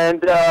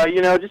 And,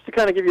 just to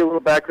kind of give you a little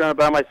background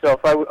about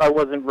myself, I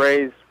wasn't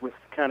raised with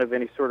kind of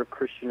any sort of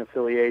Christian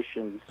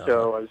affiliation,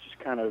 so I was just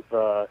kind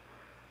of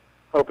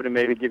hoping to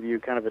maybe give you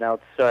kind of an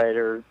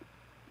outsider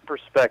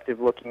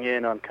perspective looking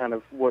in on kind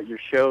of what your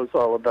show's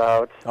all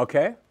about.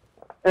 Okay.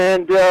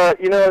 And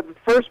the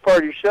first part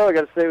of your show, I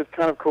got to say, was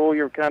kind of cool.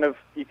 You kind of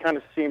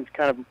seemed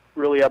kind of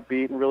really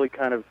upbeat and really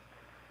kind of,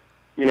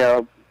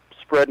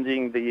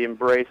 spreading the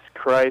embrace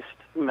Christ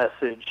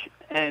message.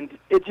 And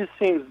it just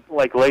seems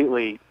like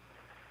lately,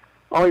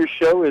 all your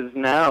show is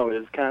now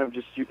is kind of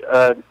just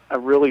a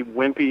really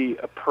wimpy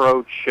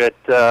approach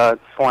at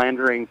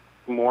slandering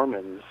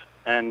Mormons.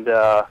 And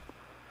I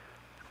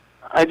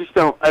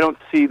don't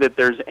see that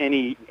there's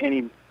any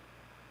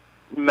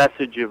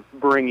message of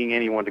bringing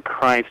anyone to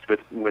Christ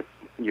with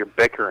your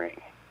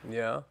bickering.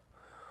 Yeah.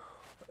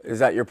 Is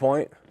that your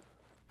point?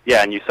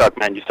 Yeah, and you suck,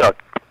 man. You suck.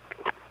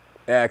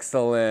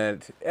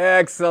 Excellent.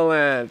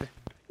 Excellent.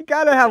 You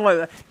gotta have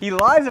one. He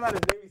lies about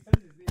his name. He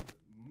says his name is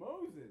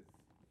Moses.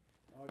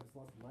 Oh, I just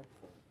lost the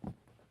microphone.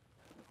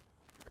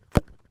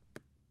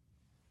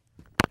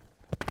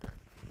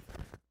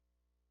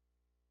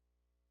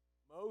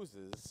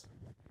 Moses.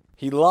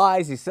 He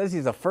lies. He says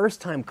he's a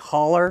first-time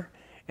caller,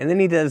 and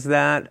then he does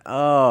that.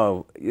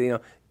 Oh,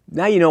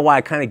 now you know why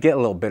I kind of get a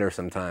little bitter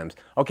sometimes.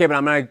 Okay, but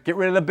I'm going to get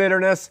rid of the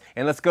bitterness,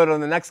 and let's go to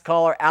the next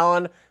caller,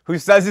 Alan, who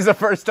says he's a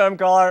first-time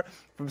caller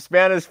from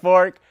Spanish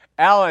Fork.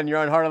 Alan, you're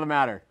on Heart of the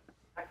Matter.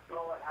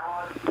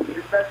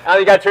 Alan,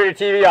 you got to turn your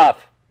TV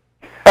off.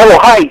 Oh,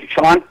 hi,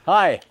 Sean.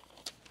 Hi.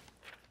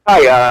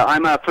 Hi,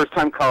 I'm a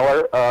first-time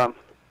caller.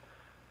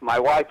 My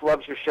wife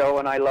loves your show,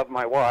 and I love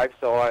my wife,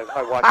 so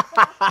I watch.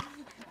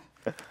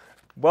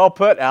 Well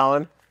put,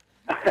 Alan.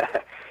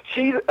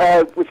 She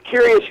was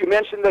curious. You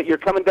mentioned that you're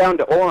coming down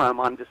to Orem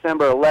on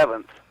December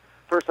 11th.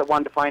 First, I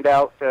wanted to find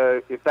out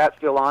if that's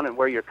still on and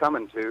where you're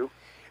coming to.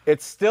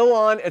 It's still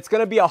on. It's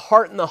going to be a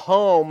Heart in the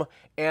Home,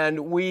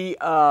 and we.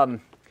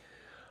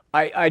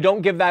 I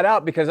don't give that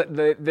out because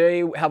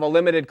they have a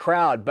limited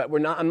crowd. But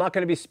I'm not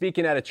going to be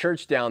speaking at a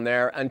church down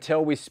there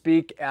until we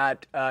speak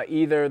at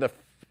either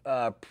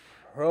the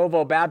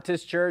Provo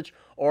Baptist Church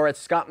or at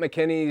Scott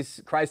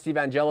McKinney's Christ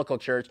Evangelical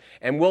Church,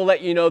 and we'll let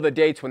you know the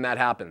dates when that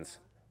happens.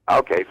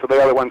 Okay, so the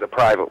other one's a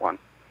private one.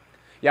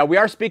 Yeah, we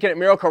are speaking at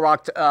Miracle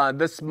Rock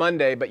this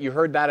Monday, but you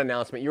heard that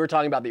announcement. You were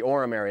talking about the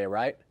Orem area,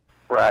 right?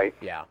 Right.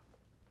 Yeah.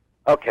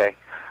 Okay.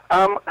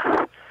 I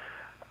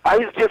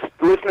was just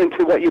listening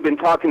to what you've been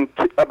talking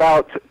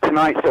about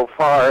tonight so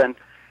far, and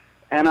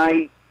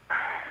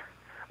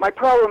my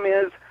problem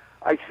is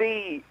I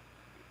see,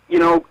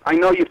 I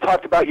know you've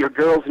talked about your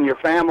girls and your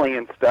family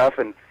and stuff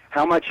and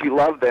how much you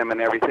love them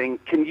and everything.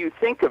 Can you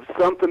think of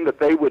something that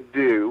they would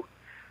do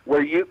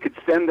where you could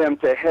send them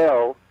to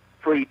hell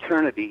for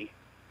eternity?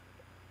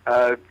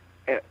 For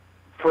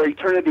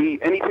eternity,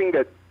 anything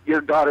that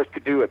your daughters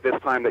could do at this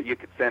time that you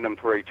could send them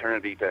for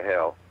eternity to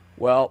hell?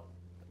 Well,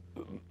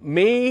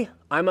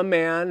 I'm a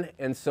man,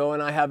 and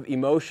I have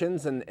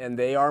emotions, and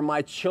they are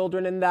my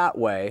children in that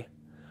way.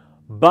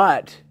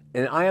 But,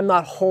 and I am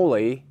not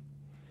holy,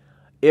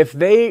 if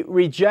they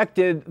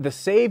rejected the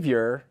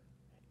Savior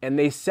and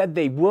they said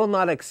they will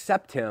not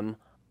accept him,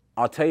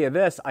 I'll tell you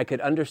this, I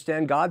could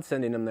understand God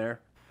sending him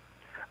there.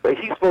 But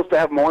he's supposed to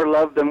have more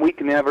love than we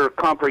can ever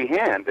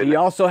comprehend. He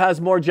also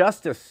has more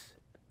justice.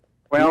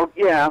 Well,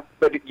 yeah,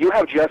 but you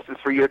have justice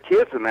for your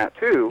kids in that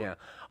too. Yeah.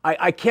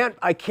 I can't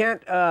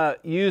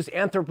use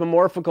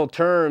anthropomorphical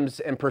terms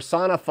and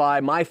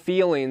personify my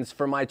feelings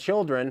for my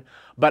children,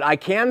 but I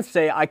can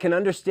say I can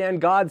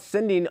understand God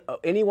sending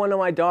any one of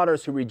my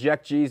daughters who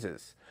reject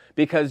Jesus,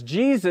 because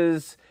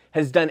Jesus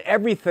has done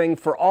everything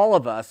for all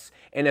of us,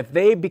 and if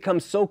they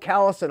become so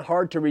callous and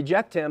hard to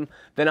reject him,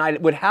 then I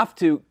would have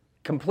to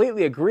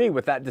completely agree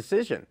with that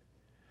decision.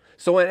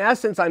 So in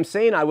essence, I'm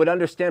saying I would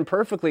understand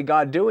perfectly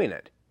God doing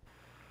it.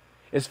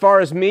 As far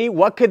as me,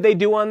 what could they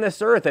do on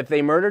this earth? If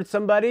they murdered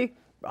somebody,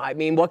 I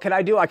mean, what could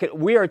I do?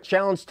 We are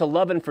challenged to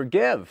love and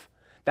forgive.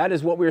 That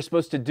is what we're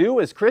supposed to do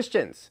as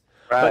Christians.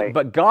 Right.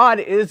 But God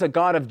is a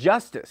God of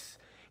justice.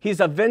 He's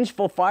a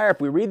vengeful fire.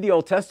 If we read the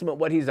Old Testament,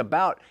 what he's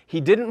about, he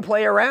didn't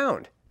play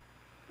around.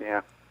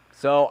 Yeah.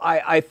 So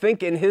I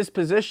think in his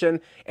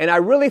position, and I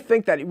really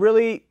think that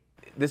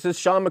this is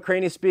Sean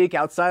McCraney speak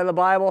outside of the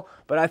Bible,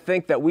 but I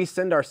think that we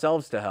send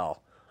ourselves to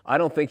hell. I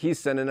don't think he's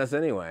sending us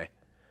anyway.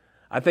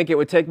 I think it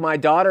would take my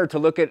daughter to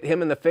look at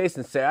him in the face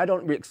and say, I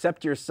don't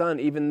accept your son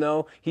even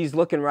though he's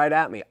looking right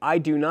at me. I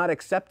do not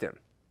accept him.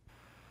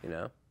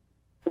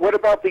 What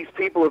about these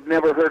people who've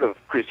never heard of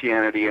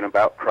Christianity and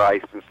about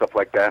Christ and stuff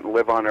like that and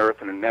live on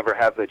earth and never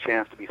have the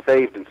chance to be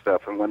saved and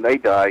stuff, and when they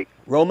die?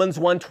 Romans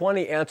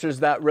 1:20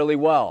 answers that really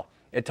well.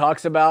 It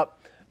talks about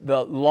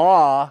the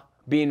law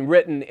being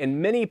written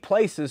in many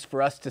places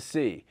for us to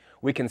see.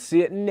 We can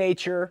see it in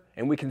nature,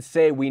 and we can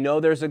say we know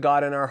there's a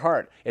God in our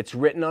heart. It's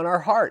written on our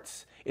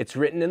hearts. It's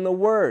written in the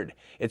Word.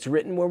 It's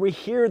written when we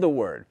hear the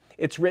Word.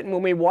 It's written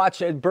when we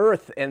watch a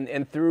birth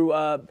and through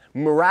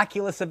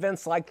miraculous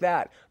events like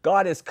that.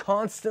 God is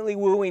constantly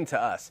wooing to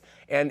us.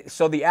 And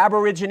so the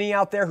Aborigine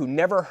out there who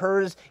never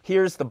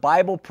hears the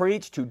Bible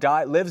preached, who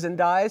lives and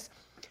dies,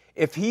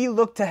 if he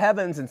looked to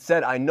heavens and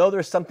said, I know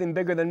there's something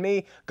bigger than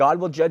me, God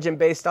will judge him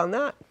based on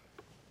that.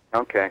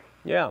 Okay.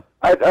 Yeah.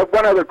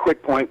 One other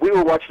quick point. We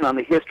were watching on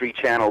the History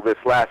Channel this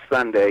last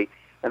Sunday,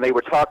 and they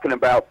were talking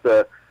about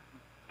the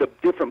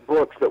different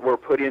books that were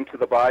put into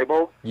the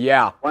Bible.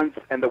 Yeah.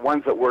 And the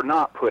ones that were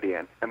not put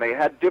in. And they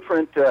had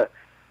different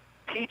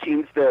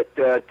teachings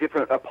that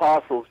different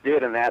apostles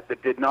did and that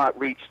did not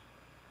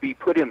be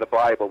put in the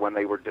Bible when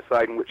they were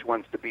deciding which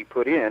ones to be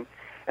put in.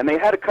 And they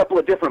had a couple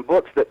of different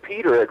books that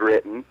Peter had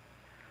written,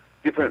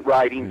 different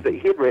writings that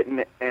he had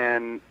written,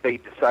 and they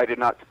decided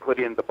not to put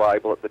in the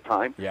Bible at the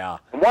time. Yeah.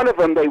 And one of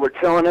them, they were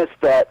telling us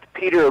that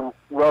Peter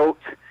wrote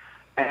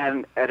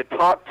and had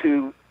talked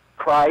to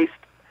Christ,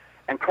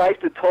 and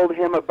Christ had told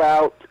him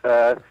about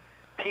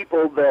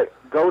people that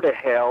go to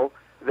hell,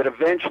 that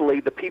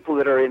eventually the people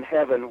that are in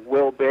heaven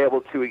will be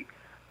able to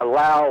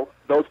allow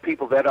those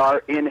people that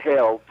are in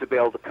hell to be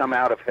able to come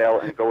out of hell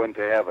and go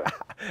into heaven.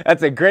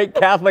 That's a great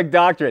Catholic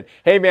doctrine.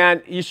 Hey,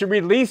 man, you should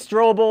read Lee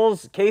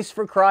Strobel's Case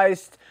for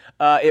Christ.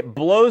 It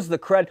blows the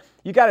cred.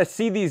 You got to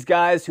see these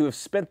guys who have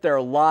spent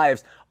their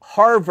lives,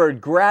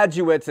 Harvard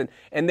graduates,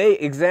 and they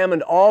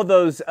examined all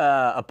those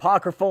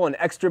apocryphal and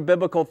extra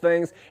biblical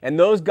things, and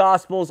those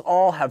gospels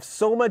all have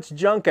so much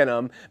junk in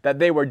them that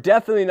they were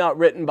definitely not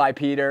written by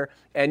Peter.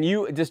 And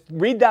you just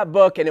read that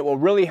book and it will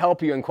really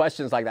help you in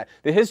questions like that.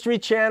 The History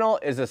Channel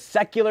is a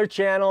secular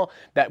channel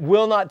that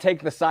will not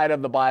take the side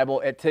of the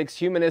Bible. It takes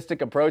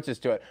humanistic approaches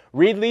to it.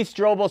 Read Lee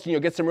Strobel and you'll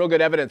get some real good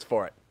evidence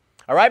for it.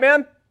 All right,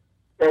 man?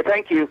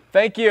 Thank you.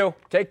 Thank you.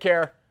 Take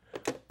care.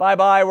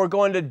 Bye-bye. We're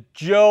going to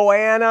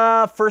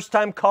Joanna,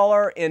 first-time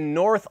caller in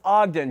North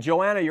Ogden.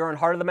 Joanna, you're on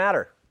Heart of the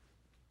Matter.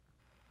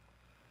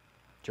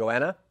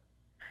 Joanna?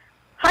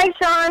 Hi,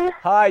 Sean.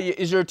 Hi.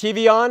 Is your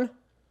TV on?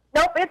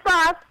 Nope, it's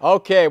off.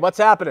 Okay. What's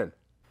happening?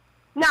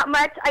 Not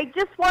much. I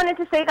just wanted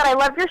to say that I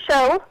love your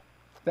show.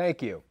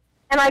 Thank you.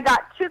 And I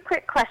got two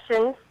quick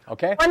questions.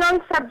 Okay. One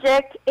on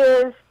subject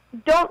is,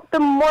 don't the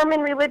Mormon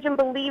religion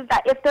believe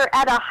that if they're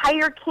at a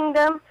higher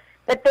kingdom,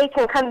 that they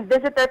can come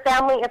visit their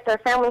family if their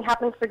family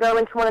happens to go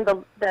into one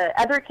of the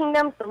other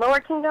kingdoms, the lower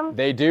kingdoms?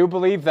 They do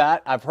believe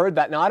that. I've heard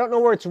that. Now, I don't know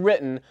where it's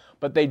written,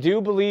 but they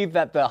do believe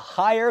that the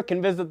higher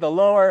can visit the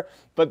lower,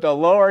 but the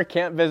lower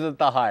can't visit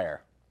the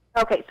higher.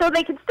 Okay, so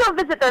they can still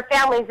visit their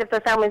families if their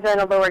families are in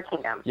a lower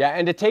kingdom. Yeah,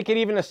 and to take it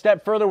even a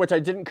step further, which I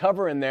didn't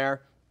cover in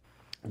there,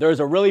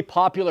 there's a really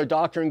popular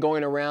doctrine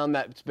going around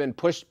that's been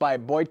pushed by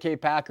Boyd K.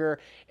 Packer,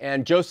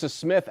 and Joseph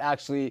Smith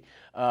actually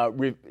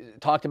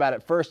talked about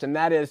it first, and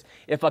that is,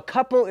 if a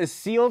couple is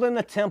sealed in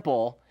the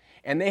temple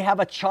and they have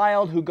a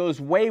child who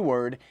goes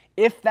wayward,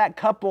 if that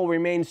couple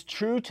remains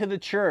true to the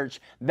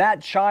church,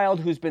 that child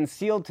who's been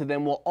sealed to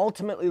them will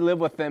ultimately live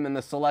with them in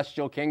the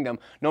celestial kingdom,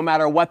 no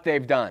matter what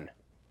they've done.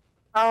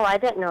 Oh, I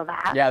didn't know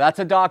that. Yeah, that's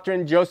a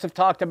doctrine Joseph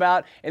talked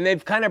about, and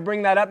they've kind of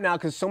bring that up now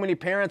because so many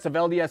parents of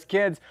LDS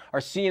kids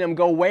are seeing them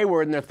go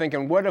wayward, and they're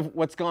thinking,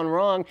 what's gone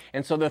wrong?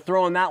 And so they're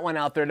throwing that one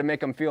out there to make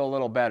them feel a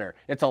little better.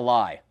 It's a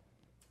lie.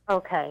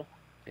 Okay.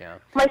 Yeah.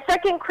 My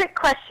second quick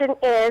question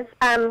is,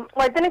 well,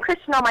 I've been a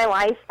Christian all my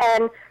life,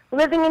 and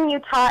living in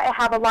Utah, I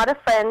have a lot of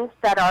friends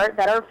that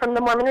are from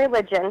the Mormon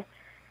religion,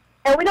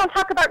 and we don't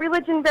talk about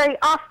religion very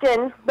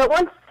often, but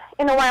once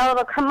in a while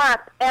it'll come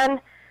up,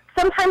 and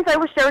sometimes I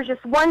wish there was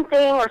just one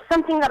thing or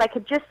something that I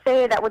could just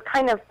say that would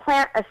kind of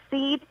plant a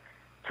seed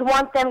to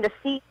want them to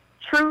seek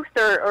truth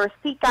or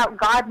seek out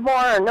God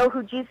more or know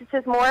who Jesus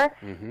is more.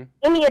 Mm-hmm.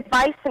 Any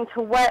advice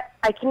into what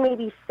I can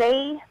maybe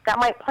say that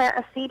might plant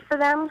a seed for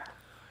them?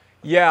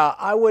 Yeah,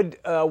 I would.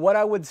 What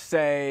I would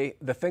say,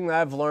 the thing that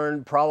I've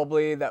learned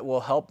probably that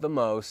will help the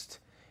most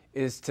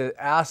is to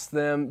ask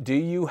them, do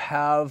you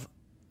have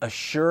a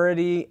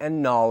surety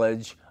and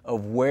knowledge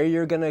of where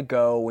you're going to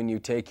go when you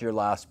take your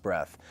last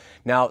breath?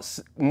 Now,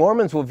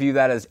 Mormons will view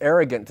that as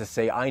arrogant to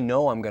say, I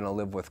know I'm going to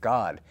live with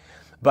God.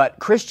 But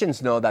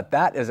Christians know that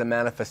that is a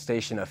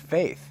manifestation of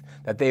faith,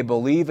 that they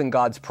believe in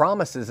God's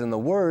promises in the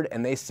Word,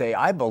 and they say,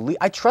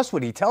 I trust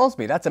what He tells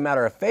me. That's a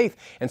matter of faith.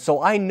 And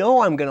so I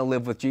know I'm going to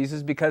live with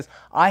Jesus because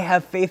I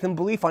have faith and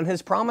belief on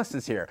His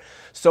promises here.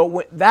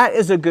 So that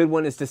is a good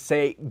one, is to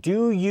say,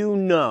 do you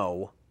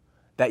know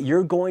that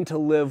you're going to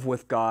live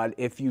with God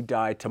if you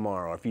die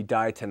tomorrow, if you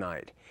die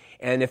tonight?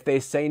 And if they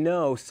say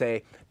no,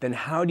 say, then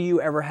how do you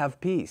ever have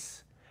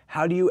peace?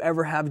 How do you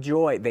ever have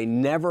joy? They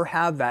never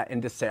have that.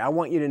 And to say, I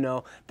want you to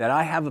know that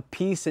I have a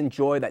peace and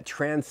joy that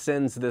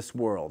transcends this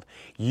world.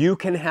 You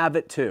can have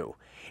it too.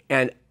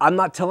 And I'm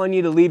not telling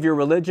you to leave your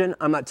religion.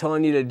 I'm not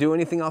telling you to do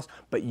anything else,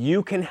 but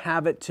you can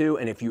have it too.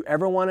 And if you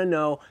ever want to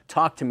know,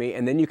 talk to me,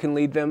 and then you can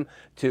lead them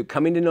to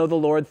coming to know the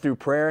Lord through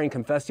prayer and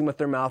confessing with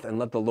their mouth, and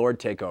let the Lord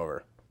take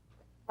over.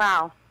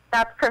 Wow.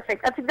 That's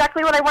perfect. That's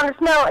exactly what I wanted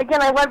to know.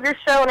 Again, I love your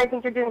show, and I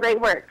think you're doing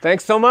great work.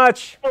 Thanks so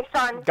much. Thanks,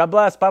 Sean. God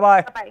bless.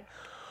 Bye-bye. Bye-bye.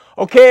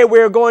 Okay,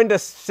 we're going to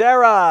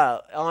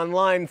Sarah on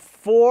line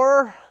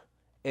 4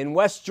 in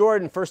West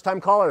Jordan. First-time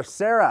caller.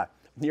 Sarah,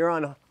 you're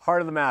on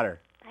Heart of the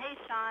Matter. Hey,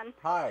 Sean.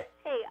 Hi.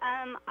 Hey,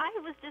 I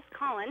was just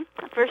calling.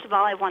 First of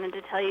all, I wanted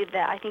to tell you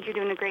that I think you're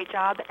doing a great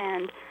job,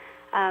 and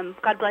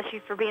God bless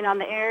you for being on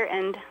the air.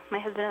 And my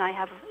husband and I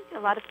have a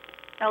lot of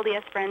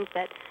LDS friends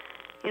that,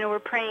 we're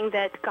praying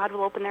that God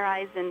will open their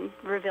eyes and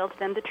reveal to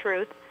them the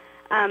truth.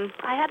 I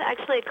had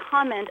actually a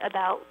comment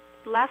about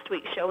last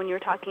week's show when you were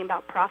talking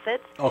about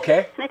prophets.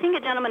 Okay. And I think a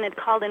gentleman had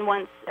called in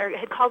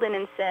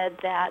and said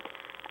that,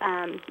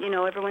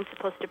 everyone's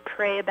supposed to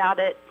pray about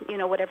it,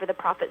 whatever the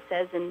prophet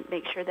says, and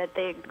make sure that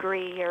they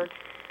agree or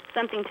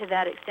something to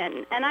that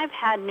extent. And I've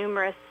had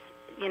numerous,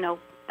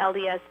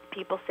 LDS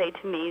people say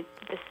to me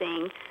the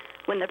saying,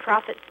 when the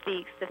prophet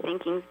speaks, the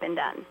thinking's been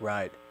done.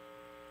 Right.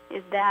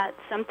 Is that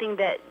something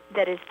that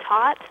is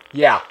taught?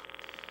 Yeah.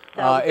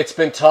 It's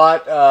been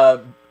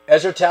taught.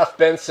 Ezra Taft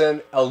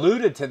Benson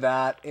alluded to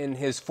that in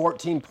his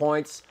 14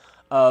 points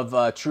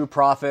of true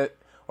prophet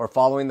or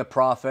following the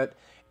prophet.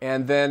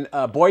 And then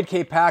Boyd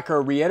K.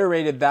 Packer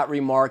reiterated that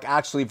remark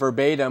actually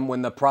verbatim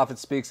when the prophet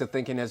speaks, the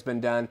thinking has been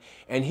done.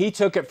 And he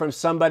took it from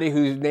somebody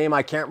whose name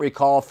I can't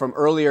recall from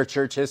earlier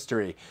church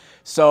history.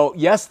 So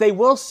yes, they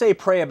will say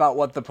pray about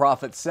what the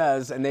prophet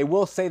says, and they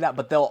will say that,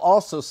 but they'll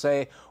also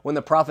say when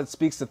the prophet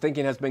speaks, the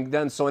thinking has been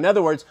done. So in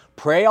other words,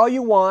 pray all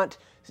you want,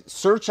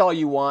 search all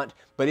you want,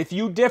 but if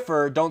you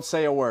differ, don't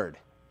say a word.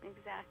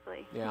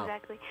 Exactly. Yeah.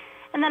 Exactly.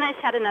 And then I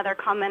just had another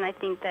comment. I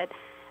think that,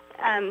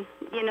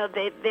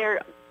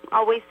 they're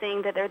always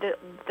saying that they're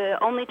the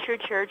only true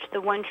church,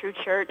 the one true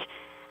church,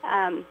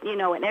 and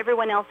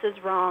everyone else is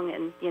wrong,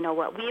 and,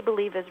 what we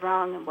believe is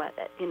wrong, and what,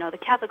 the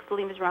Catholics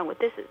believe is wrong, what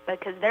this is,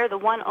 because they're the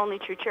one only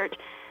true church.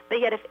 But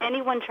yet if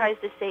anyone tries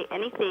to say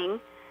anything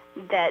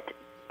that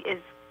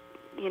is,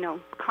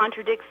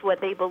 contradicts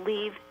what they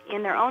believe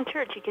in their own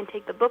church, you can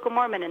take the Book of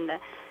Mormon and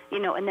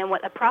and then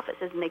what a prophet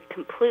says, and they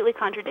completely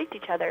contradict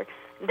each other,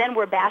 then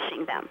we're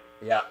bashing them.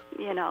 Yeah.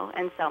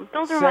 And so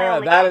those are my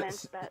only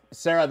comments.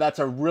 Sarah, that's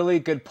a really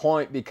good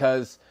point,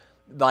 because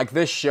like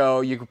this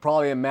show, you could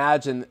probably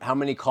imagine how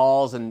many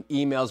calls and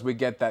emails we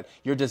get that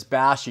you're just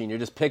bashing, you're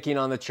just picking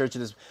on the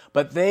churches.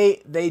 But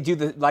they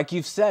do like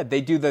you've said,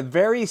 they do the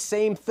very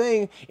same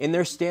thing in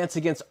their stance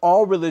against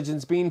all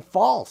religions being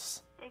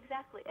false.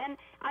 Exactly. And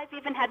I've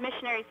even had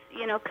missionaries,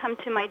 come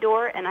to my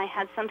door, and I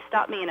had some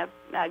stop me in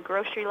a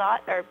grocery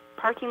lot or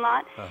parking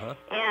lot,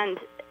 and,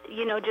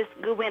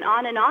 just went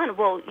on and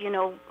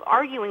on,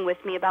 arguing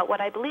with me about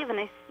what I believe. And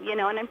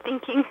and I'm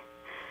thinking,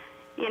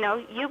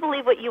 you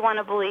believe what you want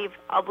to believe,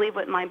 I'll believe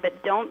what mine,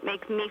 but don't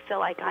make me feel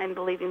like I'm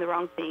believing the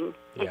wrong thing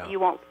if you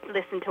won't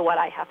listen to what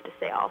I have to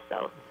say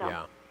also. So.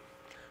 Yeah.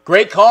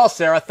 Great call,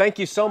 Sarah. Thank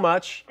you so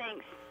much.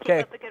 Thanks. Okay.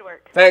 Keep up the good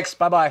work. Thanks.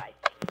 Bye-bye. Bye.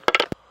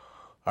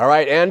 All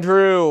right,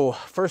 Andrew,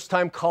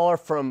 first-time caller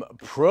from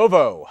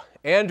Provo.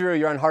 Andrew,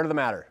 you're on Heart of the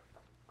Matter.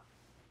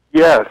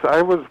 Yes,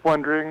 I was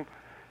wondering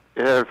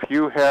if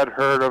you had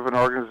heard of an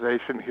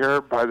organization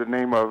here by the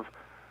name of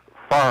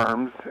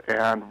Farms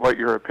and what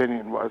your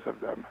opinion was of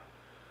them.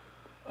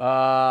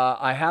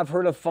 I have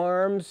heard of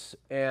Farms,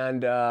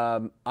 and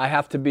I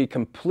have to be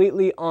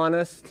completely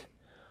honest.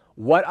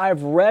 What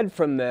I've read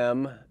from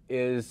them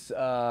is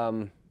not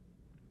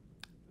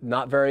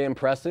very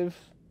impressive.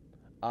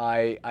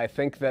 I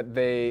think that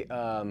they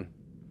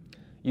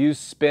use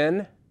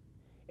spin,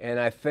 and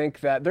I think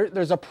that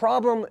there's a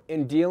problem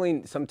in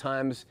dealing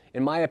sometimes,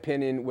 in my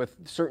opinion, with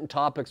certain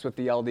topics with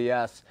the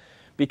LDS,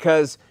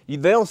 because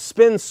they'll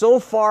spin so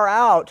far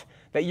out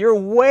that you're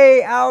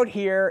way out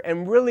here,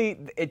 and really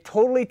it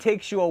totally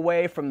takes you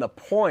away from the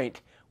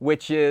point,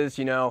 which is,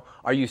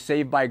 are you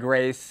saved by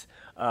grace?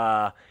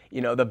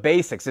 The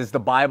basics. Is the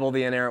Bible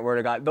the inerrant word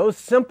of God? Those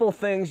simple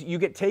things you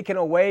get taken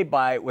away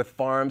by with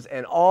Farms,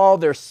 and all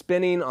they're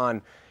spinning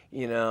on,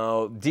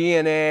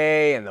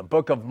 DNA and the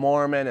Book of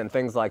Mormon and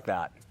things like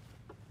that.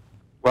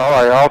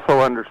 Well, I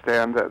also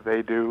understand that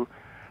they do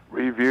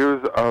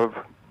reviews of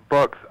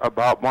books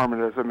about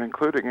Mormonism,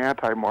 including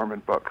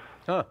anti-Mormon books.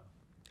 Huh.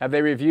 Have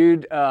they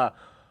reviewed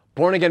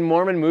Born Again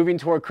Mormon Moving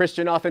Toward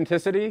Christian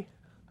Authenticity?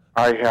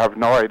 I have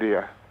no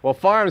idea. Well,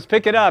 Farms,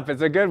 pick it up.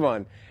 It's a good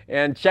one.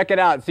 And check it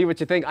out and see what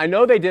you think. I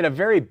know they did a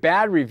very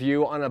bad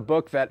review on a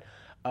book that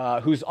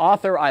whose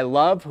author I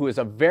love, who is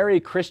a very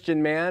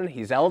Christian man.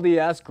 He's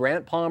LDS.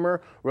 Grant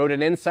Palmer wrote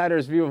an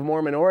insider's view of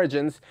Mormon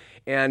origins.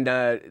 And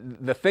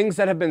the things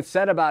that have been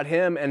said about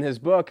him and his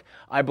book,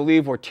 I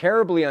believe, were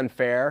terribly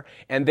unfair.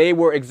 And they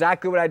were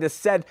exactly what I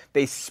just said.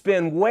 They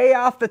spin way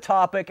off the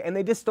topic, and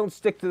they just don't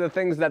stick to the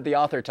things that the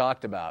author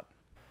talked about.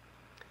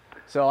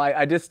 So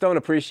I just don't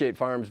appreciate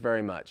Farms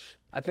very much.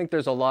 I think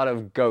there's a lot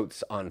of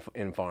goats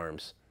in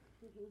Farms.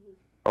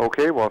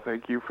 Okay, well,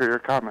 thank you for your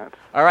comments.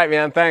 All right,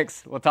 man,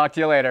 thanks. We'll talk to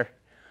you later.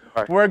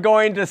 Bye. We're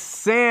going to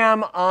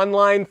Sam on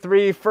line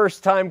 3,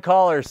 first-time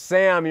caller.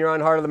 Sam, you're on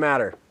Heart of the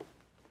Matter.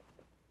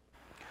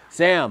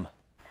 Sam.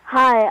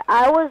 Hi,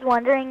 I was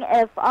wondering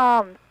if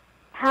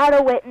how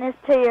to witness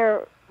to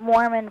your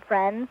Mormon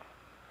friends.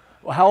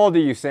 Well, how old are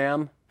you,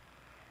 Sam?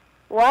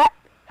 What?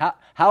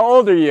 How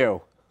old are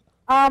you?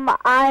 I'm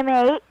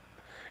 8.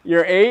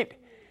 You're 8?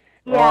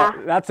 Yeah.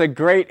 Well, that's a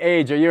great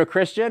age. Are you a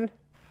Christian?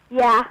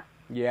 Yeah.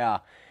 Yeah.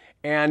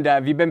 And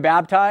have you been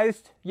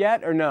baptized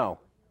yet or no?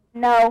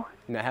 No.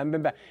 No, haven't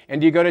been baptized. And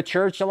do you go to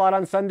church a lot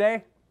on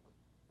Sunday?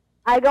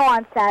 I go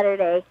on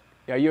Saturday.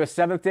 Are you a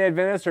Seventh-day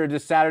Adventist, or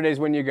just Saturdays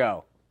when you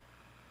go?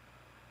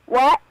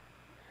 What?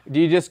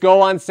 Do you just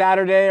go on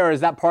Saturday, or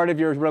is that part of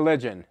your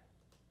religion?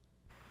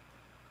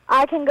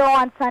 I can go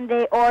on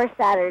Sunday or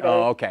Saturday.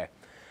 Oh, okay.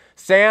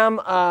 Sam,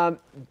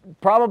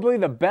 probably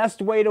the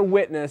best way to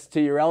witness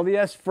to your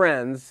LDS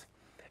friends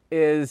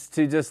is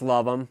to just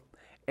love them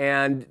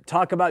and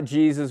talk about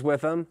Jesus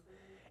with them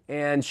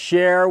and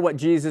share what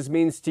Jesus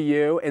means to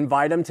you.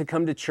 Invite them to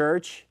come to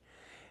church.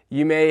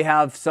 You may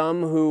have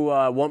some who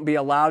won't be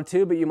allowed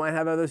to, but you might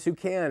have others who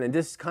can. And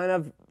just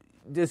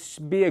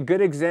be a good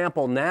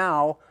example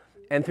now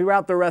and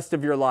throughout the rest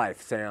of your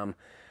life, Sam.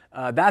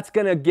 that's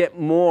going to get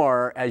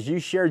more as you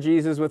share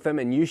Jesus with them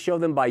and you show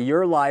them by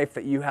your life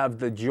that you have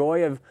the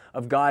joy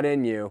of God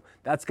in you.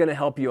 That's going to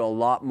help you a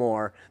lot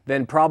more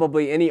than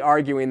probably any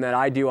arguing that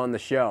I do on the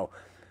show.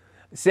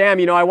 Sam,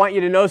 I want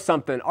you to know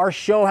something. Our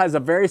show has a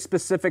very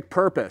specific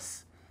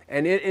purpose,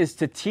 and it is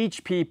to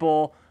teach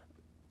people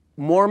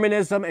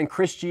Mormonism and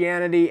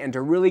Christianity and to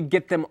really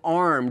get them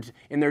armed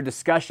in their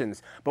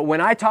discussions. But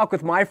when I talk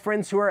with my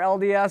friends who are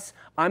LDS,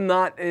 I'm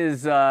not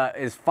as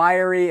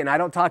fiery, and I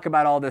don't talk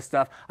about all this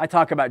stuff. I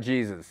talk about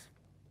Jesus.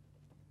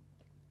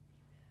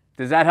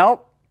 Does that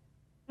help?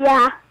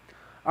 Yeah.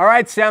 All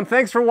right, Sam,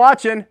 thanks for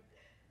watching.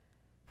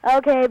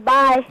 Okay,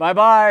 bye.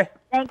 Bye-bye.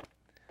 Thanks.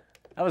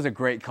 That was a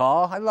great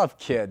call. I love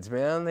kids,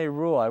 man. They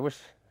rule. I wish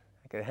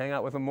I could hang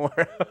out with them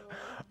more.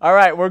 All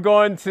right, we're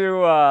going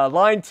to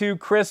line 2,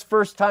 Chris,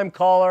 first-time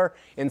caller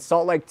in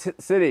Salt Lake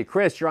City.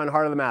 Chris, you're on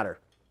Heart of the Matter.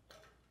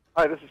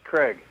 Hi, this is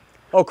Craig.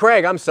 Oh,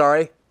 Craig, I'm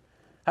sorry.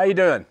 How you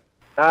doing?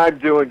 I'm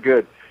doing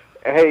good.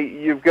 Hey,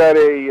 you've got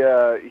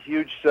a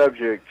huge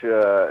subject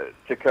to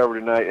cover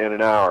tonight in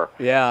an hour.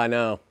 Yeah, I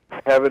know.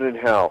 Heaven and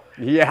hell.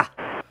 Yeah.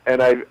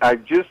 And I'm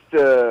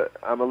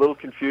a little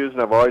confused,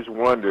 and I've always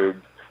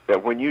wondered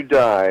that when you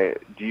die,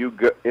 do you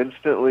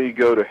instantly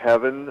go to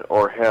heaven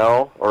or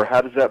hell, or how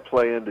does that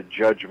play into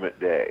Judgment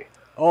Day?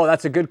 Oh,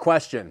 that's a good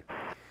question.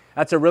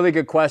 That's a really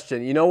good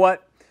question. You know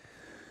what?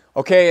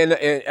 Okay, and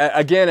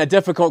again, a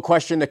difficult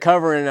question to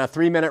cover in a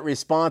 3-minute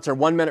response or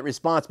 1-minute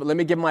response, but let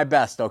me give my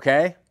best,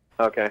 okay?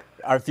 Okay.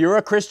 If you're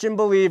a Christian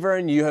believer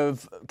and you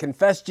have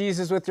confessed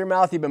Jesus with your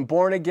mouth, you've been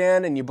born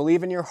again, and you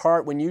believe in your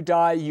heart, when you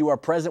die, you are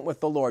present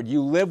with the Lord.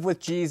 You live with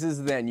Jesus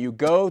then. You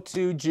go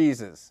to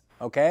Jesus,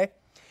 okay?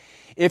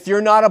 If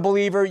you're not a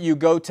believer, you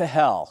go to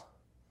hell.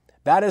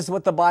 That is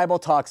what the Bible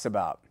talks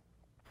about.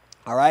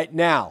 All right?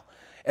 Now,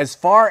 as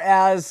far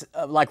as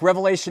like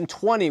Revelation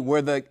 20,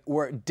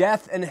 where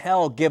death and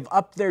hell give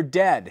up their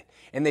dead,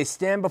 and they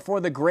stand before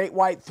the great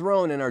white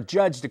throne and are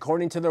judged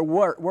according to their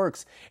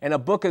works, and a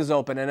book is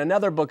open and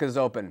another book is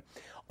open.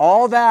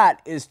 All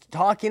that is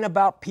talking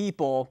about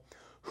people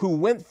who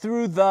went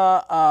through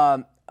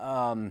the,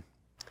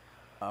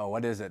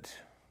 what is it?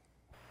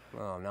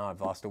 Oh, now I've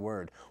lost a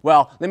word.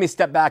 Well, let me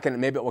step back and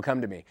maybe it will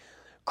come to me.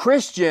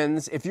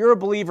 Christians, if you're a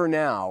believer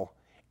now,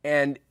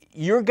 and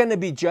you're going to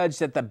be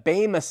judged at the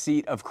Bema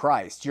seat of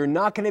Christ. You're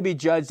not going to be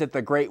judged at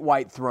the great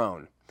white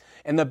throne.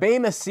 And the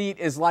Bema seat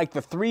is like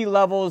the 3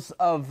 levels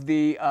of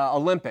the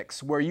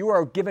Olympics, where you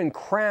are given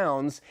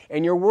crowns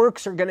and your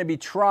works are going to be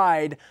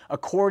tried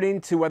according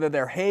to whether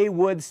they're hay,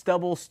 wood,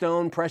 stubble,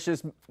 stone,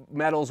 precious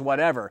metals,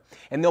 whatever.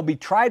 And they'll be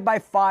tried by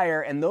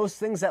fire, and those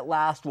things that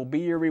last will be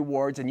your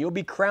rewards, and you'll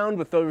be crowned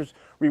with those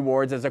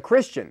rewards as a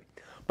Christian.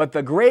 But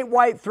the great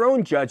white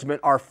throne judgment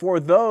are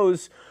for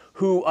those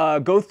who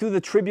go through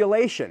the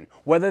tribulation,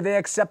 whether they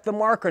accept the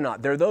mark or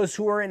not. They're those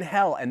who are in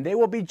hell, and they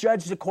will be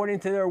judged according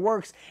to their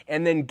works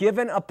and then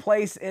given a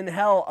place in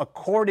hell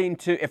according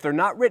to, if they're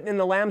not written in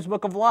the Lamb's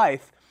Book of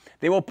Life,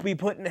 they will be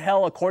put in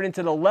hell according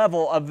to the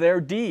level of their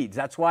deeds.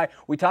 That's why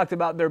we talked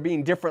about there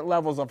being different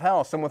levels of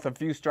hell, some with a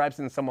few stripes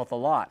and some with a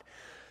lot.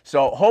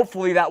 So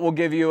hopefully that will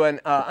give you an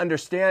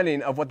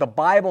understanding of what the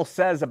Bible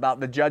says about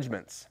the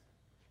judgments.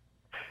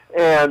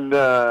 And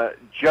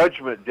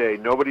Judgment Day,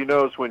 nobody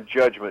knows when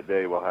Judgment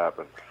Day will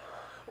happen.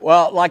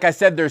 Well, like I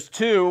said, there's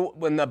 2.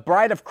 When the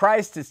bride of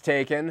Christ is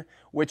taken,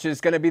 which is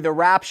going to be the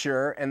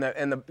rapture, and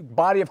the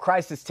body of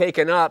Christ is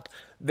taken up,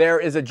 there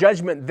is a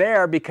judgment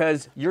there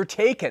because you're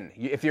taken.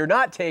 If you're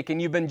not taken,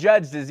 you've been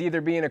judged as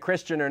either being a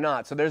Christian or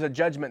not. So there's a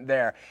judgment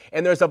there.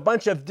 And there's a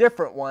bunch of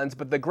different ones,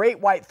 but the great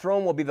white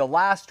throne will be the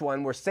last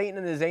one where Satan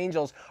and his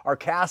angels are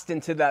cast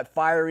into that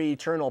fiery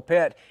eternal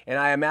pit, and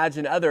I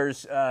imagine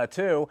others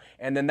too,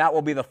 and then that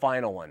will be the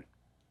final one.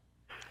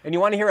 And you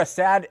want to hear a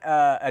sad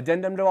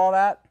addendum to all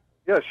that?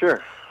 Yeah,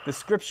 sure. The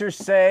scriptures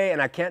say,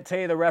 and I can't tell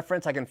you the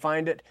reference, I can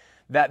find it,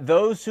 that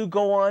those who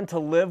go on to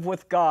live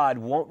with God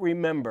won't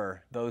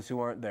remember those who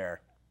aren't there.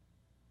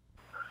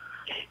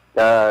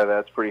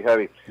 That's pretty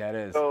heavy. That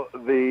is. So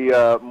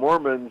the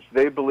Mormons,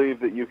 they believe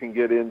that you can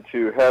get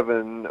into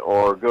heaven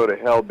or go to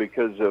hell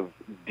because of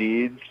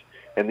deeds,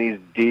 and these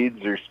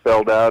deeds are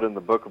spelled out in the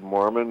Book of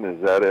Mormon.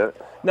 Is that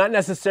it? Not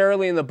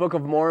necessarily in the Book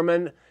of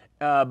Mormon,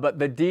 but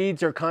the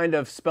deeds are kind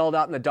of spelled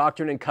out in the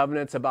Doctrine and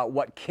Covenants about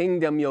what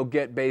kingdom you'll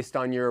get based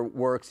on your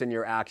works and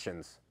your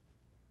actions.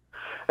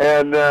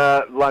 And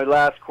my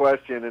last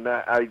question, and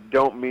I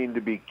don't mean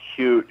to be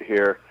cute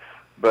here,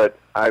 but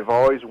I've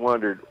always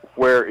wondered,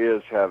 where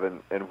is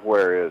heaven and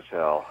where is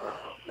hell?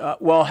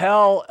 Well,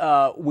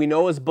 hell we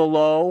know is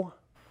below,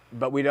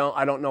 but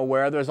I don't know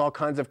where. There's all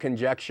kinds of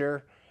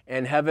conjecture.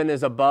 And heaven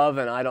is above,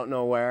 and I don't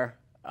know where.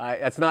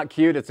 It's not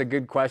cute. It's a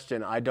good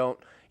question. I don't.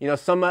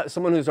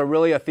 Someone who's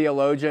really a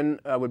theologian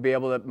would be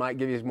able to, might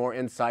give you more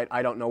insight.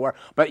 I don't know where.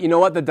 But you know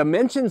what? The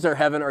dimensions of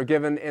heaven are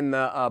given in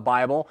the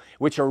Bible,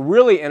 which are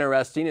really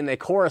interesting, and they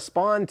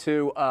correspond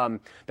to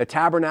the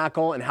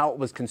tabernacle and how it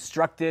was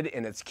constructed,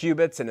 and its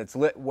cubits, and its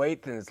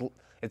weight,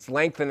 and its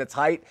length and its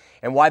height,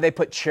 and why they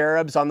put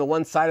cherubs on the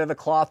one side of the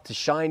cloth to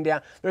shine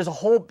down. There's a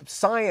whole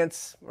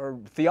science or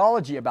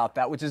theology about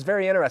that, which is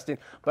very interesting,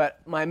 but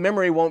my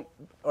memory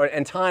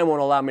and time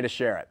won't allow me to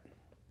share it.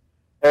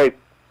 Hey,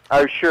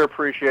 I sure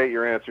appreciate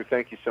your answer.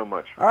 Thank you so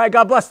much. All right,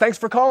 God bless. Thanks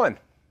for calling.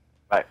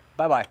 Bye.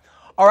 Bye-bye.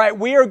 All right,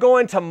 we are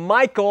going to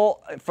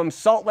Michael from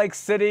Salt Lake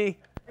City.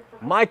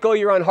 Michael,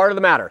 you're on Heart of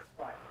the Matter.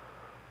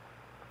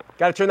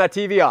 Got to turn that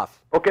TV off.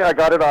 Okay, I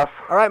got it off.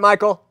 All right,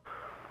 Michael.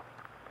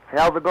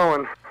 How's it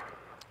going?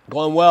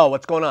 Going well.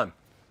 What's going on?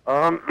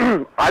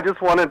 I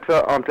just wanted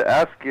to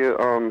ask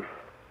you,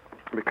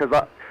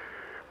 because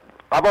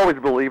I've always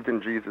believed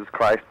in Jesus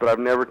Christ, but I've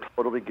never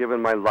totally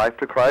given my life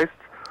to Christ.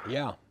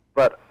 Yeah.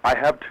 But I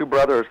have two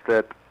brothers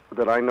that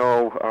I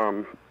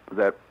know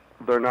that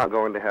they're not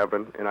going to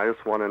heaven, and I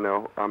just want to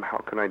know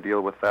how can I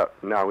deal with that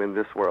now in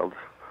this world?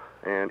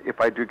 And if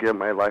I do give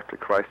my life to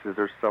Christ, is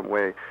there some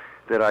way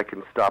that I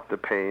can stop the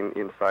pain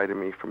inside of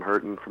me from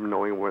hurting, from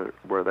knowing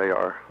where they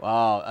are?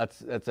 Wow,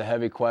 that's a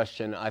heavy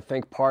question. I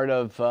think part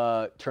of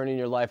turning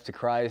your life to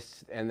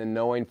Christ and then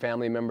knowing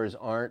family members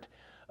aren't,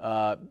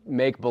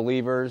 make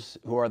believers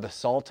who are the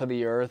salt of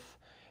the earth,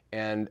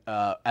 and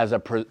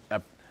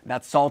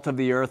that salt of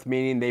the earth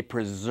meaning they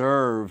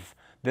preserve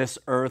this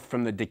earth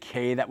from the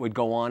decay that would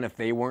go on if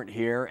they weren't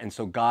here. And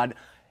so God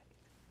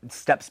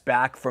steps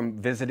back from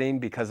visiting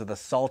because of the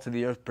salt of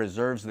the earth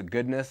preserves the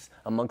goodness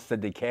amongst the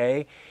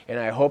decay. And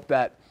I hope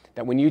that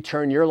when you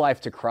turn your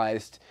life to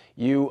Christ,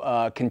 you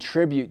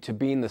contribute to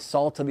being the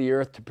salt of the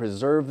earth, to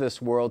preserve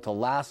this world, to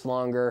last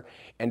longer,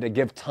 and to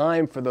give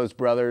time for those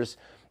brothers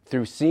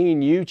through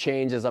seeing you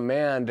change as a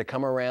man to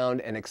come around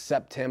and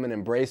accept him and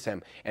embrace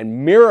him.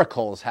 And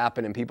miracles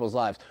happen in people's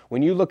lives.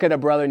 When you look at a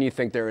brother and you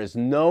think there is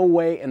no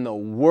way in the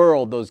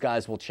world those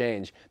guys will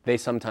change, they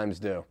sometimes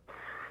do.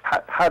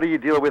 How do you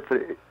deal with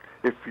it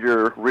if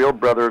your real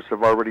brothers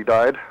have already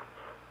died?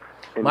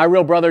 My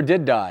real brother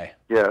did die.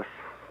 Yes.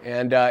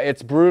 And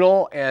it's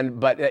brutal,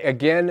 but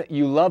again,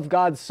 you love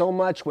God so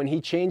much. When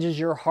he changes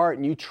your heart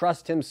and you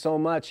trust him so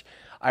much,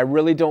 I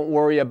really don't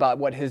worry about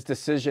what his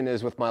decision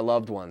is with my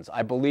loved ones.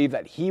 I believe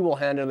that he will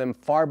handle them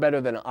far better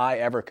than I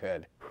ever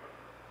could.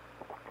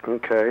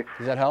 Okay.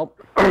 Does that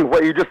help?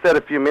 What you just said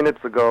a few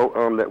minutes ago,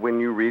 that when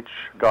you reach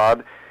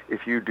God,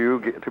 if you do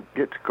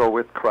get to go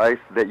with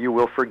Christ, that you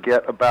will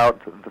forget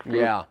about the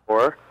things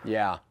before.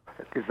 Yeah.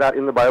 Is that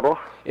in the Bible?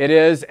 It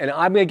is, and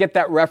I'm going to get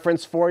that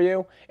reference for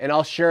you, and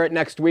I'll share it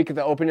next week at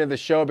the opening of the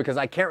show because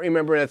I can't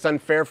remember, and it's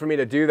unfair for me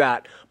to do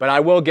that, but I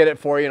will get it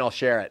for you, and I'll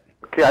share it.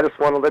 Okay, I just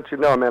want to let you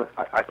know, man,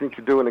 I think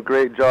you're doing a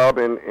great job,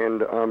 and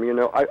you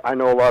know, I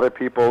know a lot of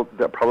people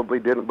that probably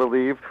didn't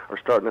believe are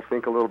starting to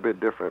think a little bit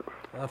different.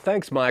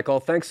 Thanks,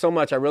 Michael. Thanks so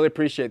much. I really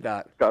appreciate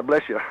that. God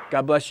bless you.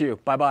 God bless you.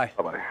 Bye-bye.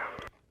 Bye-bye.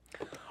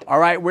 All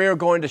right, we're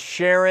going to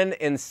Sharon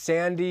and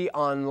Sandy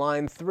on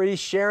line 3.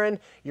 Sharon,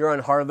 you're on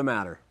Heart of the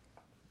Matter.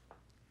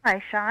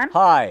 Hi, Sean.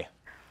 Hi.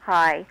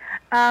 Hi.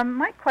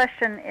 My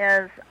question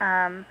is,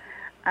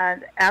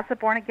 as a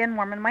born-again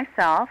Mormon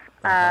myself,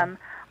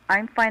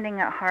 I'm finding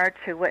it hard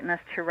to witness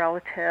to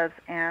relatives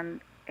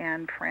and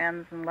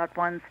friends and loved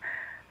ones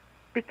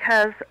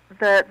because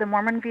the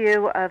Mormon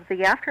view of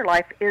the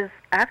afterlife is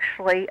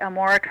actually a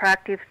more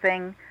attractive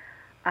thing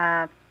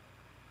to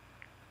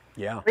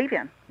believe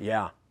in.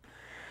 Yeah.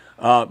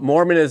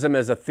 Mormonism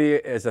as a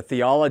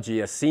theology,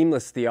 a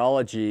seamless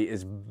theology,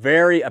 is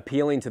very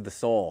appealing to the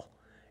soul.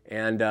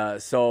 And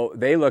so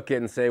they look at it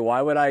and say,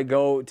 why would I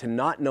go to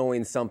not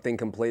knowing something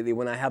completely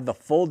when I have the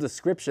full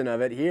description of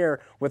it here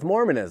with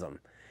Mormonism?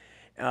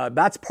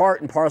 That's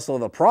part and parcel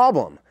of the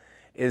problem,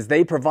 is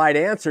they provide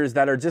answers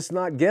that are just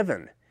not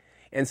given.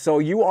 And so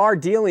you are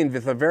dealing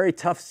with a very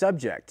tough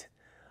subject.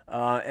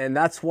 And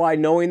that's why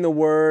knowing the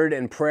Word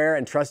and prayer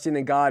and trusting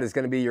in God is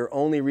going to be your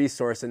only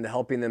resource into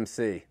helping them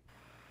see.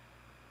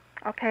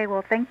 Okay,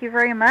 well, thank you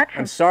very much.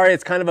 I'm sorry,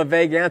 it's kind of a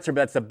vague answer,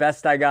 but that's the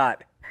best I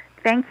got.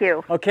 Thank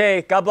you.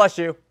 Okay, God bless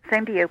you.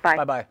 Same to you. Bye.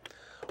 Bye-bye.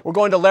 We're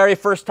going to Larry,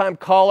 first-time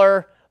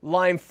caller,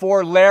 line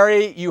 4.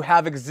 Larry, you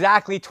have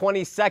exactly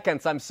 20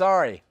 seconds. I'm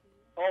sorry.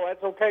 Oh,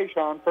 that's okay,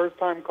 Sean.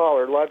 First-time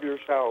caller. Love your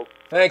show.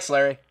 Thanks,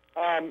 Larry.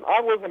 I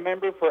was a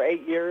member for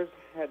 8 years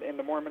in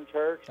the Mormon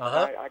Church.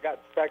 I got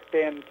sucked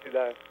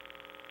into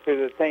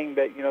the thing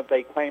that, you know,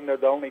 they claim they're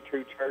the only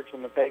true church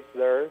on the face of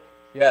the earth.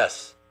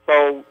 Yes.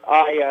 So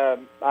I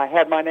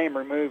had my name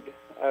removed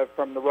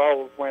from the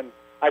rolls when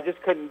I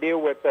just couldn't deal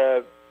with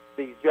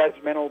these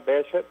judgmental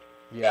bishops.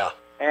 Yeah.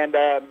 And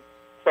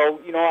so,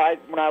 you know,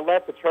 when I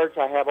left the church,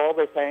 I have all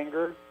this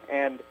anger,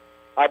 and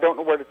I don't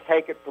know where to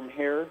take it from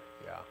here.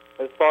 Yeah.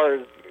 As far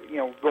as, you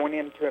know, going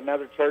into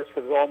another church,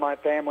 because all my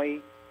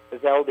family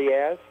is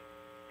LDS.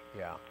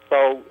 Yeah.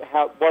 So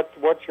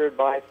what's your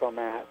advice on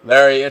that?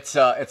 Larry, it's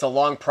a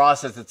long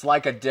process. It's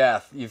like a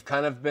death. You've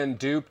kind of been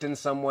duped in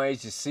some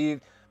ways. You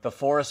see the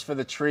forest for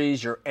the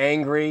trees. You're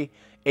angry.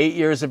 8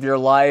 years of your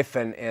life,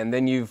 and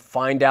then you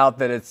find out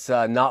that it's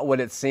not what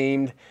it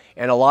seemed.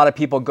 And a lot of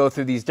people go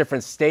through these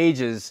different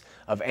stages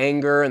of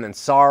anger and then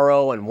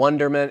sorrow and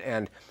wonderment.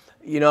 And,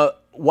 you know,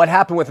 what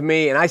happened with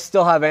me, and I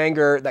still have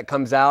anger that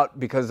comes out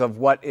because of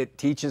what it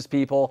teaches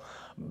people,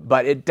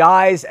 but it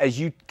dies as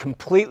you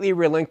completely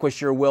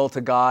relinquish your will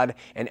to God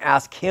and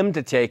ask Him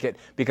to take it,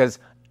 because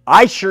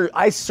I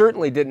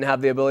certainly didn't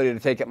have the ability to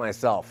take it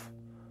myself.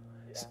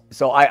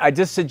 So I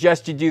just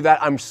suggest you do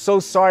that. I'm so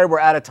sorry we're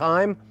out of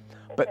time,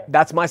 but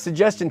that's my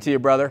suggestion to you,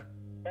 brother.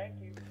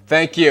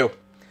 Thank you.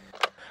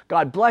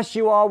 God bless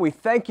you all. We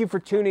thank you for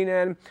tuning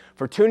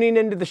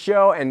into the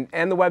show and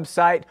the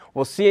website.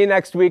 We'll see you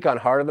next week on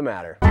Heart of the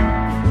Matter.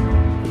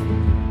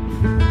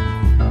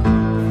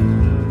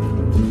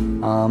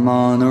 I'm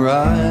on a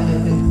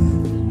ride,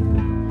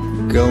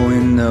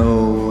 going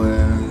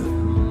nowhere.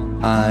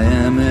 I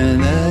am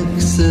an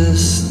existential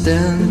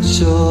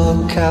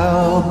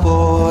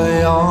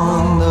cowboy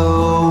on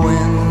the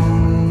wind,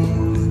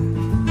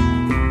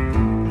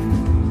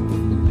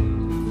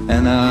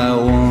 and I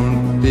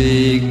won't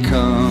be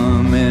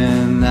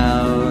coming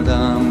out,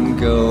 I'm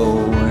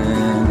going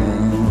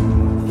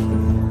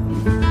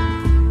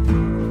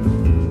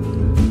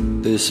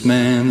in. This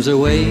man's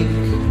awake,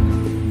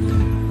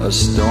 a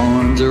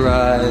storm's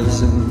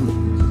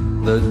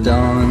arising, the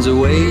dawn's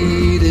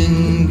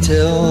awaiting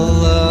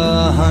till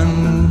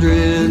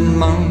 100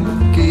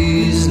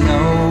 monkeys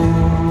know,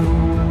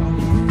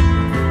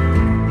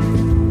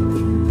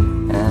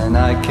 and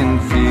I can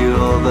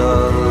feel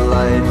the